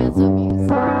over mental abuse.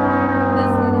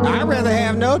 That's I'd rather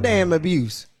have no damn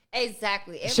abuse.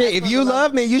 exactly. Shit, Everybody's if you supposed to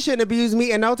love me, you shouldn't abuse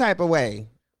me in no type of way.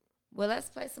 well, let's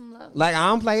play some love. Like I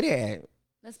don't play that.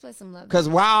 Let's play some love. Cause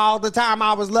while all the time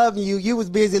I was loving you, you was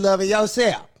busy loving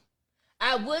yourself.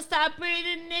 I would stop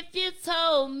breathing if you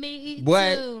told me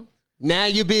What? to. Now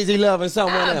you busy loving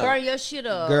someone I'll else. burn your shit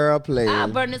up. Girl, please. I'll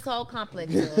burn this whole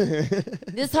complex up.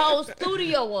 This whole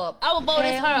studio up. I will blow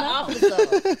this her office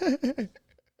up.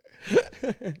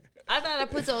 I thought I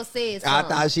put so said I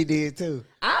something. thought she did too.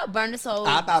 I'll burn this whole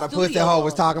I thought a pussy studio hoe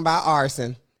was up. talking about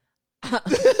arson.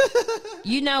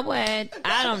 You know what?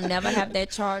 I don't never have that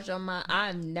charge on my.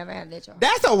 I never have that charge.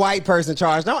 That's a white person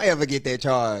charge. Don't ever get that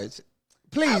charge.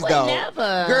 Please would don't.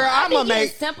 never. Girl, I I'm be gonna getting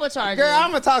make simple charges. Girl,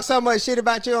 I'm gonna talk so much shit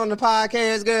about you on the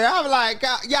podcast, girl. I'm like,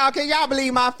 y'all, can y'all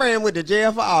believe my friend went to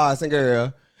jail for arson,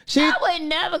 girl? She I would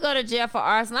never go to jail for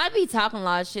arson. I be talking a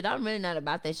lot of shit. I'm really not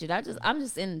about that shit. I'm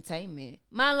just entertainment.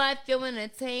 My life feel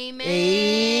entertainment.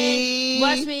 Hey.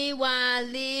 Watch me while I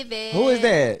live it. Who is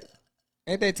that?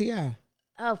 Ain't that T.I.?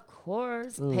 Of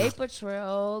course, Paper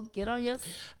Trail. Get on your.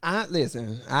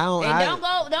 Listen. I don't. And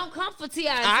don't come for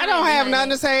T.I. I don't have nothing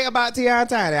to say about T.I. and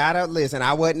Tiny. I don't listen.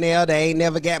 I wasn't there. They ain't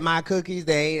never got my cookies.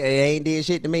 They ain't did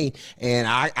shit to me. And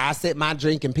I sip my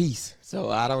drink in peace. So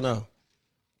I don't know.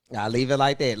 I leave it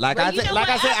like that. Like Well, I you said, know like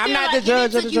I what? said, I'm feel not like the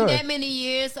judge if it of the took you jury. that many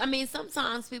years. I mean,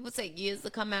 sometimes people take years to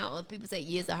come out, or people take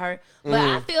years to hurt. But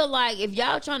Mm-hmm. I feel like if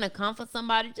y'all trying to comfort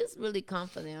somebody, just really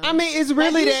comfort them. I mean, it's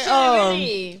really you that.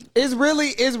 should really.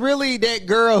 It's really that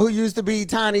girl who used to be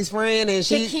Tiny's friend, and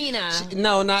Shakina.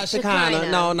 no, not Shakina. Shakina.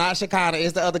 No, not Shakina.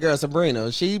 It's the other girl,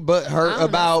 Sabrina. She but I her don't know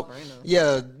about Sabrina.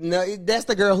 yeah. No, that's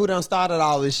the girl who done started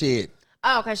all this shit.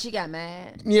 Oh, cause she got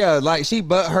mad. Yeah, like she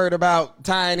butthurt about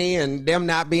Tiny and them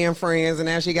not being friends, and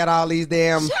now she got all these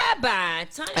damn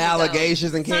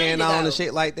allegations and carrying on and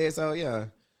shit like that. So yeah,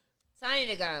 Tiny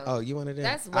to go. Oh, you wanted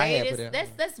that?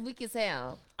 That's weak as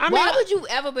hell. Why would you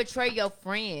ever betray your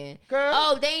friend? Girl.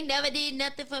 Oh, they ain't never did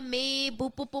nothing for me.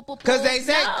 Boop boop boop boop.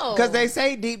 Because they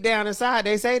say deep down inside,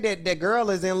 they say that the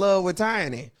girl is in love with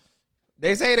Tiny.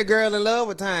 They say the girl in love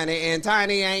with Tiny, and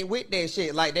Tiny ain't with that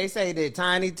shit. Like, they say that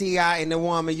Tiny, T.I., and the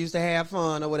woman used to have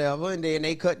fun or whatever, and then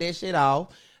they cut that shit off,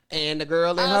 and the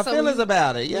girl in her feelings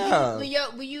about it. Yeah. Were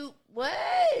you what?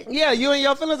 Yeah, you and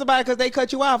your feelings about it because they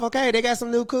cut you off. Okay, they got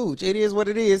some new cooch. It is what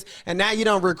it is. And now you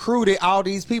done recruited all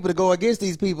these people to go against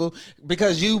these people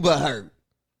because you butthurt.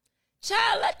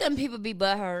 Child, let them people be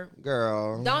butthurt.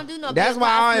 Girl. Don't do no. That's why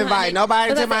I don't invite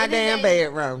nobody to my damn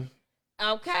bedroom.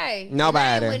 Okay.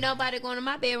 Nobody. Ain't with nobody going to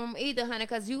my bedroom either, honey,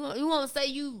 because you won't say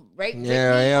you raped.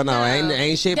 Yeah, hell no.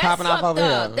 Ain't shit popping off over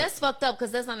here. That's fucked up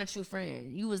because that's not a true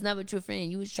friend. You was never a true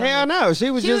friend. You was trying. Hell no.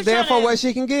 She was just there for what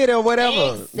she can get or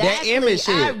whatever. Exactly. That image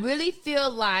shit. I really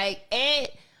feel like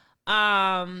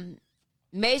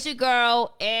Major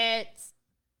Girl at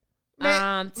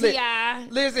T.I.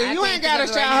 Listen, you ain't got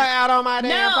to shout her out on my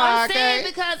damn podcast. No, I'm saying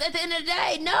because at the end of the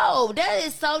day, no, that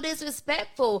is so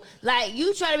disrespectful. Like,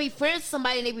 you try to be friends with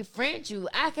somebody and they befriend you.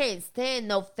 I can't stand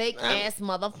no fake ass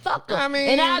motherfucker. I mean,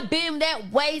 and I've been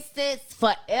that way since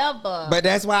forever. But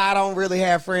that's why I don't really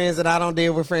have friends and I don't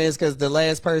deal with friends because the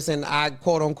last person I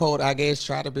quote unquote, I guess,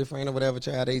 try to befriend or whatever,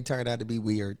 child, they turned out to be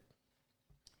weird.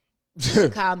 You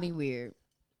call me weird.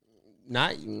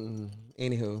 Not,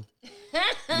 anywho.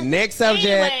 Next subject.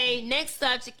 Anyway, next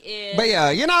subject is. But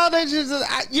yeah, that's just,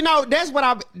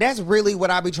 that's really what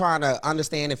I be trying to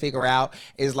understand and figure out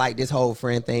is like this whole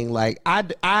friend thing. Like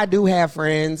I do have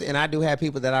friends and I do have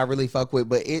people that I really fuck with,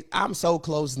 but I'm so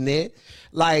close knit.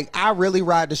 Like I really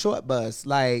ride the short bus.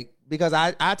 Like, because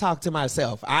I talk to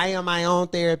myself. I am my own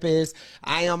therapist.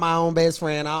 I am my own best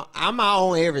friend. I'm my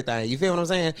own everything. You feel what I'm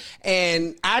saying?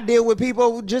 And I deal with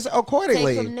people just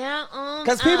accordingly. From now on,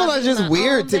 because people are just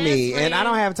weird to me, and I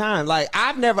don't have time. Like,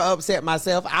 I've never upset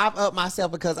myself. I've upped myself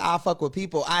because I fuck with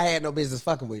people I had no business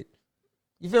fucking with.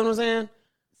 You feel what I'm saying?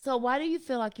 So why do you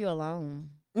feel like you're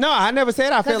alone? No, I never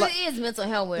said I feel like... Because it is mental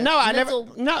health.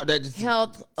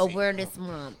 Health Awareness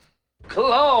Month.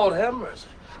 Lord have mercy.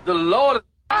 The Lord...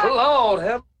 Lord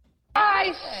have.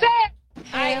 I said,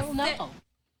 hell no.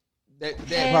 That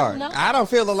part. No. I don't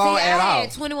feel alone at all. I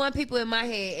had 21 people in my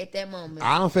head at that moment.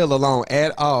 I don't feel alone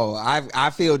at all.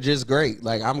 I feel just great.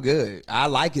 Like, I'm good. I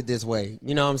like it this way.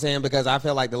 You know what I'm saying? Because I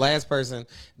feel like the last person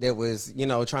that was,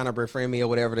 trying to befriend me or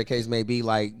whatever the case may be,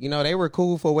 like, they were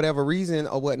cool for whatever reason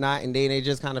or whatnot, and then they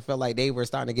just kind of felt like they were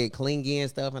starting to get clingy and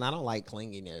stuff, and I don't like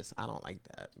clinginess. I don't like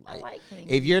that. Like, I like clingy.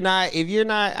 If you're not,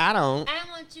 I don't.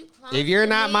 I want you close. If you're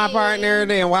not my partner,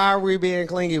 then why are we being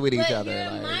clingy with each other?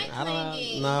 You're like, I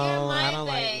don't know. I don't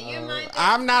like.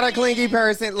 I'm not a clingy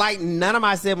person. Like, none of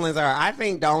my siblings are. I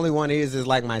think the only one is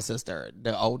like my sister,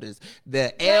 the oldest,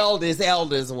 the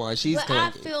eldest one. She's clingy.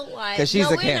 I feel like because she's a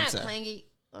we're Cancer. Not clingy.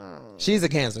 She's a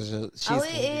Cancer. She's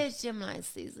it is Gemini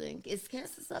season. Is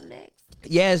Cancer up next?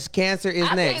 Yes, Cancer is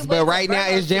next, but right now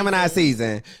it's Gemini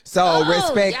season. So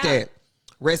respect it.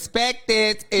 Respect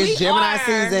it. It's Gemini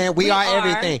season. We are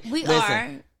everything. We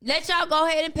are. Let y'all go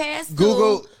ahead and pass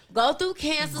Google. Go through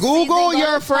Cancer Google season,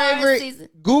 your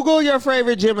favorite. Google your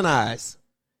favorite Geminis.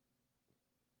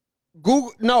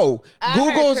 Google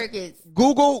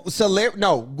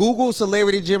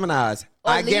celebrity Geminis.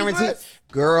 I guarantee,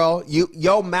 girl,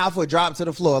 your mouth will drop to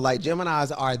the floor. Like,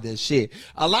 Geminis are the shit.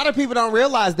 A lot of people don't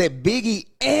realize that Biggie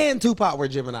and Tupac were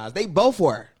Geminis. They both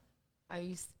were. Are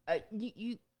you?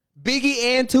 Biggie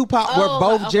and Tupac were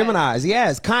both Geminis.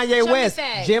 Yes, Kanye West,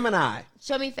 Gemini.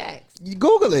 Show me facts. You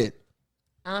Google it.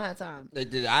 I don't have time.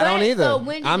 I don't either. So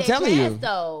when I'm telling you.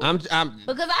 Though? I'm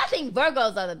because I think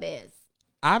Virgos are the best.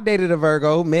 I've dated a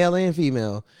Virgo, male and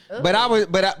female. Ooh. But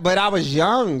I was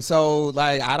young, so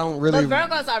like I don't really. But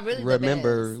Virgos are really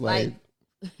remember the best. Like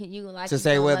you like to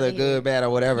say whether good, bad,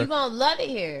 or whatever. You gonna love it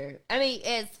here. I mean,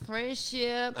 as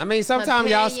friendship. I mean, sometimes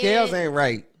y'all scales ain't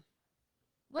right.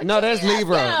 No, that's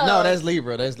Libra. No, that's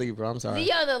Libra. That's Libra. I'm sorry.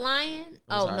 Leo the lion.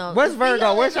 No. What's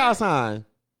Virgo? What's y'all sign?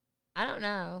 I don't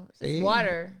know. It's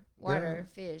water,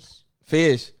 fish.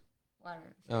 Fish. Water.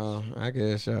 Oh, I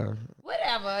guess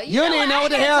whatever. You don't even know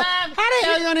what the hell. How the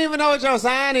hell you don't even know what your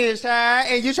sign is, child?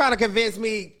 And you trying to convince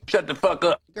me? Shut the fuck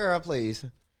up, girl. Please.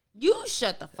 You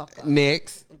shut the fuck up.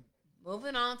 Next.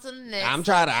 Moving on to the next. I'm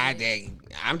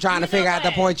trying to figure out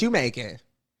the point you making.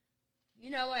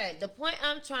 You know what? The point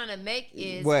I'm trying to make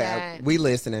is what? that We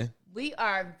listening. We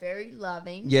are very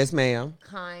loving. Yes, ma'am.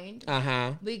 Kind.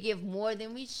 Uh-huh. We give more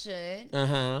than we should.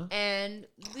 Uh-huh. And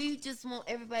we just want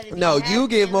everybody to be No, happy you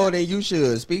give and more loved. than you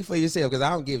should. Speak for yourself, because I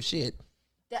don't give shit.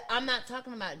 I'm not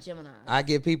talking about Gemini. I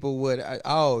give people what. Yeah,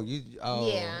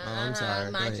 I'm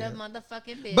sorry. mind your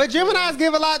motherfucking business. But Geminis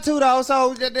give a lot too, though.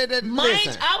 So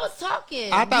listen. I was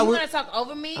talking. I thought you want to talk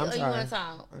over me, I'm or you sorry. want to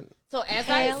talk? So as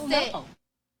I said,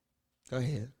 Go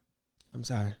ahead. I'm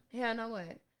sorry. hell no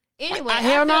what. Anyway,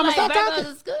 hell no, I I'ma feel stop like talking.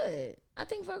 Virgos is good. I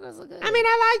think Virgos are good. I mean,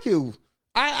 I like you.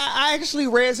 I actually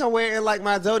read somewhere in like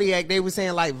my zodiac they were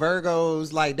saying like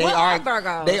Virgos like they what are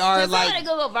Virgos. They are Can like somebody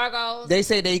Google Virgos. They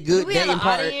say they good Do we have dating an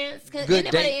partner. audience? Can Good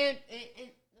anybody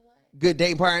date. Good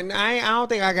dating partner. I don't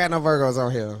think I got no Virgos on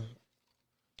here.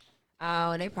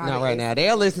 Oh, they probably Not right now.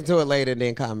 They'll listen to it later and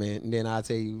then comment, and then I'll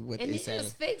tell you what And they then say.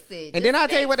 just fix it. And then I'll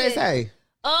tell you what they say.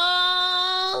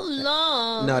 Oh,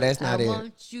 Lord. No, that's not I it.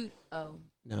 Want you. Oh,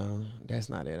 No, that's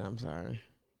not it. I'm sorry.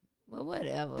 well,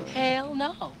 whatever. Hell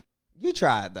no. You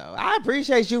tried though. I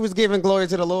appreciate you was giving glory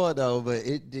to the Lord though, but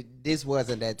this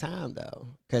wasn't that time though,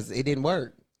 because it didn't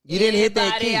work. You didn't hit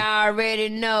that key. Everybody already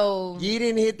know. You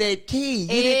didn't hit that key.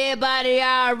 Everybody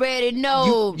already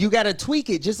know. You got to tweak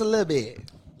it just a little bit.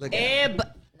 Look at it. Everybody,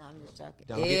 no, I'm just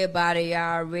joking. Everybody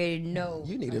already know.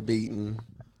 You need a beating.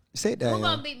 Sit down. Who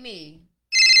gonna beat me?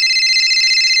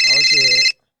 Oh shit.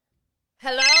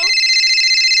 Hello?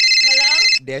 Hello?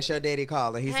 That's your daddy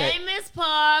calling. He Hey, said. Miss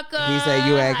Parker. He said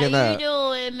you acting How up. you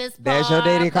doing, Miss Parker? That's your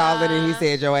daddy calling, and he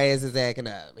said your ass is acting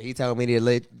up. He told me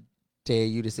to tell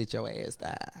you to sit your ass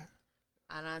down.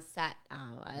 I done sat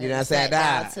down. You done sat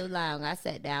down. Too long. I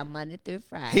sat down Monday through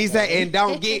Friday. He said, and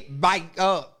don't get bike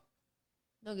up.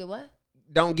 Don't get what?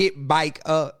 Don't get bike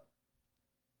up.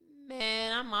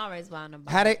 Man, I'm always buying a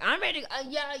bike. How they- I'm ready.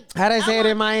 Yeah. How they say it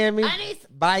in my Miami? I need.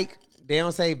 Bike. They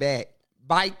don't say back.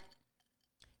 Bike.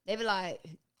 They be like,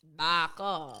 back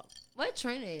up. What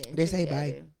Trinity? They say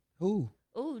bike. Who?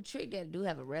 Ooh, Trick Daddy do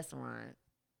have a restaurant.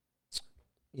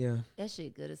 Yeah. That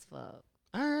shit good as fuck.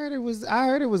 I heard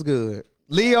it was good.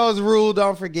 Leo's rule,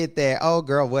 don't forget that. Oh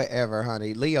girl, whatever,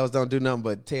 honey. Leos don't do nothing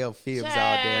but tell fibs all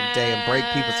damn day and break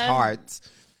people's hearts.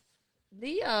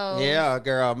 Leo. Yeah,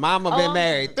 girl. Mama been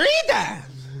married 3 times.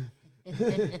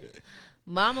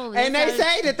 Mama. And they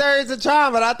say the third's a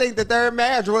charm, but I think the third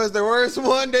marriage was the worst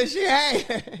one that she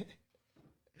had.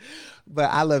 But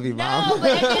I love you, Mom. No,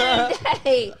 but at the end of the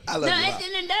day, I love you, at Mom. the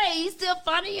end of the day, you still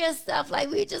finding your stuff. Like,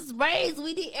 we just raised,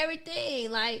 we did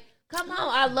everything. Like, come on,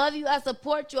 I love you, I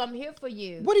support you, I'm here for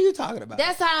you. What are you talking about?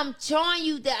 That's how I'm showing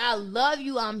you that I love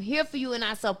you, I'm here for you, and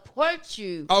I support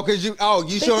you. Oh,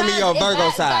 you showing me your Virgo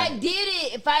side.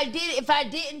 If I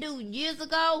didn't do years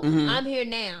ago, Mm-hmm. I'm here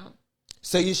now.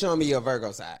 So you showing me your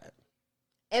Virgo side.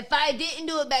 If I didn't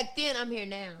do it back then, I'm here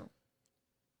now.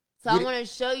 So I want to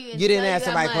show you. And You didn't tell answer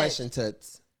how my much. question,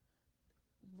 Toots.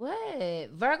 What?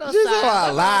 Virgo Just a side. lot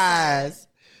of Virgo lies. side.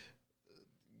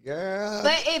 Girl.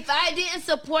 But if I didn't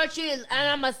support you, and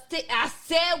I'm a stick, I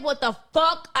said what the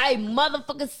fuck I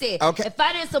motherfucking said. Okay. If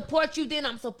I didn't support you, then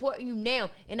I'm supporting you now,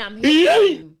 and I'm here for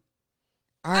you.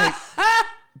 All right.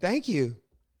 Thank you.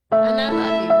 And I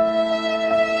love you.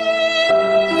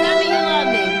 Tell me you love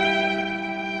me.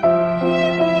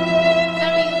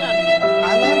 Tell me you love me.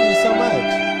 I love you so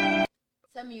much.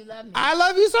 Tell me you love me. I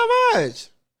love you so much.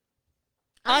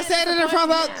 I I'm said gonna it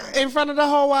support you in front of the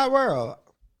whole wide world.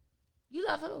 You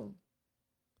love who?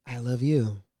 I love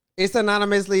you. It's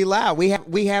anonymously loud. We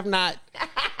have not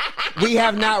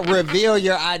revealed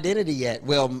your identity yet.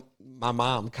 Well, my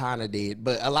mom kind of did,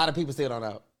 but a lot of people still don't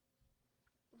know.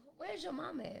 Where's your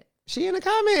mom at? She in the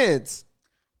comments.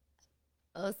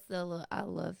 Oh, Stella, I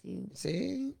love you.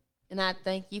 See? And I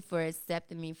thank you for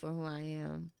accepting me for who I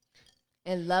am.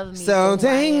 And loving me So for who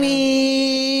I take am.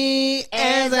 me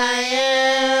as I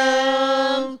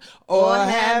am, or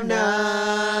have nothing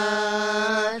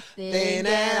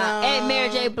at all. Hey, Mary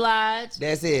J. Blige.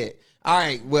 That's it. All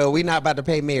right. Well, we're not about to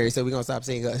pay Mary, so we're gonna stop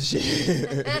singing us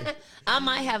shit. I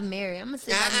might have Mary. I'm gonna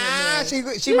sit down here.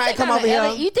 Mary. She might come over here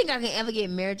You think I can ever get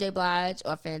Mary J. Blige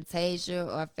or Fantasia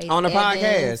or Faith on the Evans?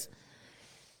 podcast.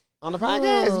 On the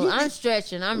podcast, Ooh, you- I'm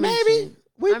stretching. I'm maybe reaching.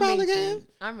 we I'm probably reaching. can.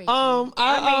 I'm reaching. I'm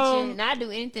reaching. And I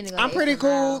do anything to go. I'm the pretty extra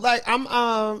cool.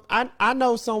 mile. Like I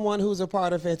know someone who's a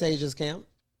part of Fantasia's camp.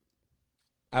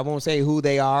 I won't say who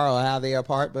they are or how they are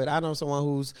part, but I know someone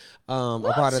who's a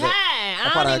part of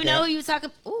that. I don't even know who you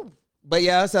talking. Ooh. But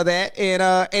yeah, so that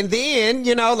and then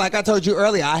like I told you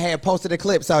earlier, I had posted a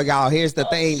clip. So y'all, here's the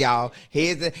thing, y'all.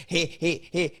 Here's the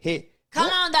hit. Come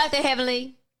on, Dr.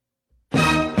 Heavenly.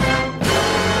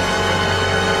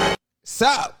 So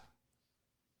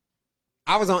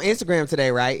I was on Instagram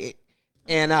today, right?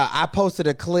 And I posted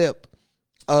a clip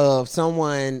of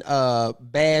someone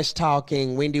bash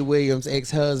talking Wendy Williams'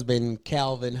 ex-husband,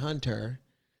 Calvin Hunter.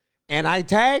 And I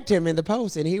tagged him in the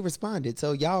post, and he responded.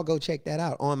 So y'all go check that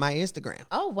out on my Instagram.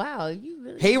 Oh, wow. You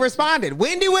really? He responded.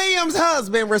 Wendy Williams'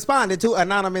 husband responded to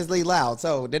Anonymously Loud.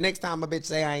 So the next time a bitch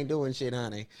say I ain't doing shit,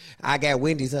 honey, I got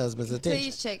Wendy's husband's attention.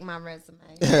 Please check my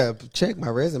resume. Check my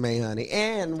resume, honey.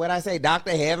 And what I say,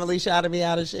 Dr. Heavenly shouted me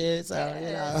out of shit. So,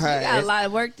 you know. You got a lot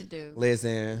of work to do.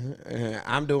 Listen,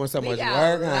 I'm doing so much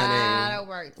work, honey. We got a lot of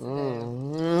work to do.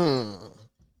 Mm-hmm.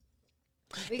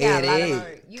 We got a lot of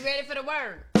work. You ready for the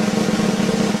work?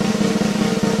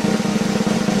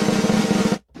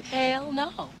 Hell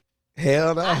no.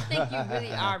 Hell no. I think you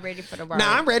really are ready for the work.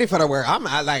 Nah, I'm ready for the work.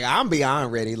 I'm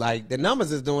beyond ready. Like, the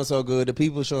numbers is doing so good. The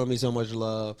people showing me so much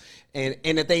love. And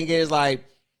the thing is, like,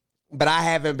 but I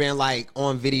haven't been, like,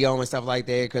 on video and stuff like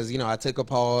that because, you know, I took a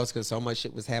pause because so much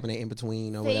shit was happening in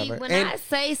between or whatever. When and I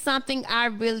say something, I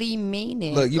really mean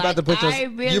it. look, you about to put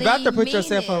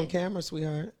yourself on it. camera,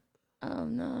 sweetheart. Oh,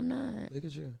 no, I'm not. Look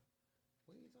at you.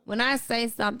 When I say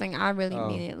something, I really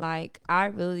mean it. Like, I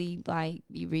really, like,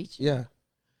 be reaching. Yeah.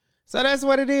 So that's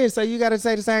what it is. So you got to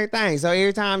say the same thing. So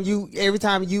every time you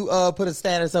put a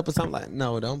status up or something like,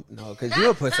 no, because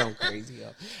you'll put something crazy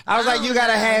up. I was like, you got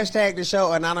to hashtag the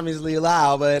show Anonymously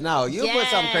Loud, but no, you'll put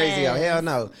something crazy up. Hell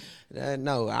no.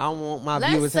 No, I don't want my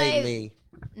viewers hating me.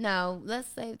 No, let's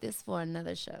save this for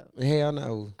another show. Hell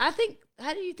no. How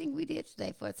do you think we did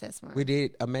today for a test run? We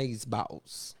did Amaze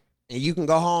Balls. And you can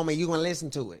go home and you're going to listen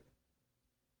to it.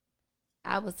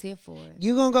 I was here for it.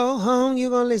 You going to go home, you're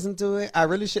going to listen to it. I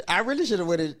really should have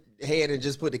went ahead and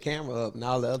just put the camera up and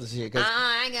all the other shit.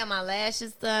 I ain't got my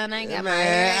lashes done. I ain't got my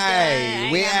hair done.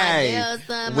 I ain't got my nails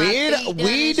done.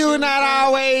 We do not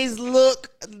always look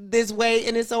this way,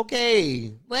 and it's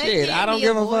okay. Well, shit, I don't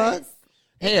give a fuck.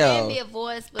 It can be a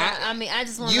voice, but I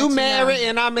just want to. You married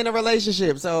and I'm in a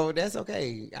relationship, so that's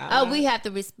okay. We have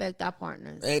to respect our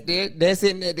partners. That's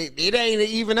it. It ain't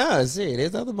even us. Shit,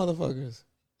 there's other motherfuckers.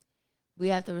 We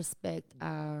have to respect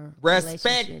our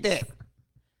respect it.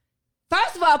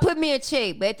 First of all, put me a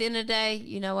check. But at the end of the day,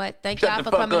 you know what? Thank y'all for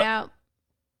coming out.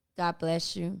 God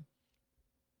bless you.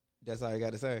 That's all you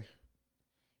got to say.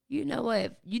 You know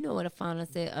what? You know what a final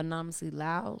said? Anonymously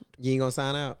Loud. You ain't gonna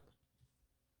sign out.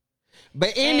 But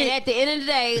at the end of the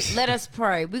day, let us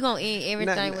pray. We're going to end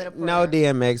everything with a prayer. No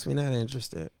DMX. We're not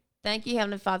interested. Thank you,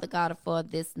 Heavenly Father God, for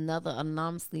this another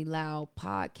Anonymously Loud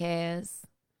podcast.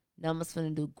 Numbers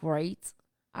finna do great.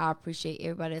 I appreciate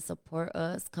everybody that support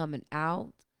us coming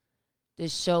out. To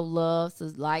show love, so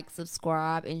like,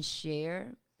 subscribe, and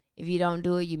share. If you don't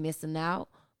do it, you're missing out.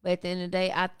 But at the end of the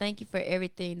day, I thank you for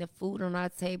everything. The food on our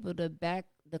table, the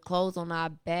clothes on our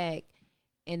back,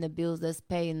 and the bills that's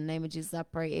paid. In the name of Jesus, I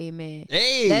pray, amen.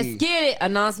 Hey. Let's get it.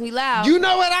 Announce me loud. You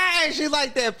know what? I actually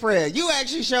like that prayer. You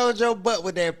actually showed your butt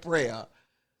with that prayer.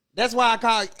 That's why I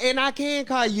call you. And I can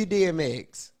call you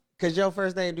DMX. Because your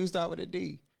first name do start with a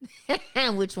D.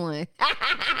 Which one?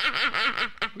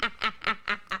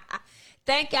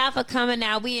 Thank y'all for coming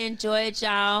out. We enjoyed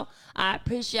y'all. I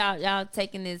appreciate y'all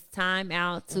taking this time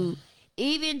out to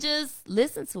even just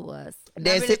listen to us. I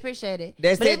really appreciate it.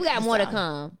 But we got more to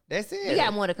come. That's it. We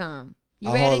got more to come. You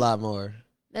a ready? whole lot more.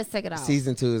 Let's take it off.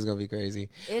 Season 2 is going to be crazy.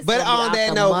 But on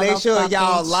that note, make sure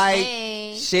y'all like,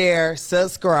 share,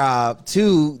 subscribe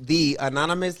to the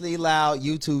Anonymously Loud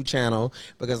YouTube channel.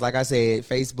 Because like I said,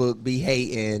 Facebook be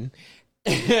hating.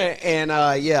 And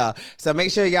yeah, so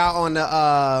make sure y'all on the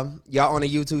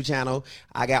YouTube channel.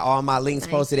 I got all my links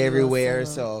posted everywhere.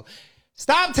 So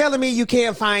stop telling me you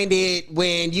can't find it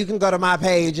when you can go to my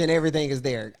page and everything is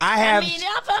there. I'm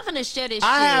finna share this shit.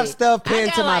 I have stuff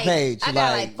pinned to my page. I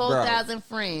got like 4,000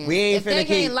 friends. We ain't if finna they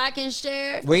can't like and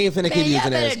share, we ain't finna keep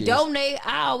using that excuse. Donate.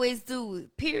 I always do.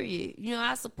 Period. You know,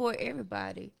 I support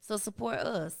everybody, so support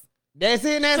us. That's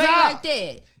it. That's straight all. Like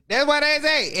that. That's what they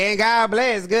say. And God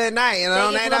bless. Good night. And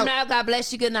on that note, God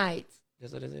bless you. Good night.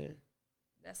 That's what it said.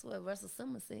 That's what Russell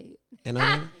Simmons said. And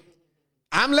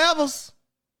I'm Levels.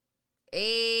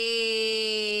 Hey.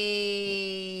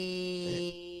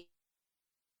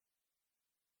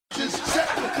 Just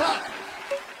 7 o'clock.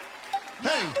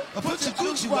 Hey, I put your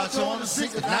Gucci watch on and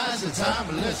synchronize the time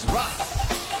and let's rock.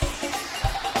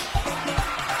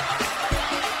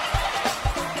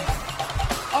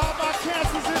 All my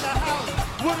cancers in the house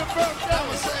with a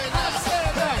birthday.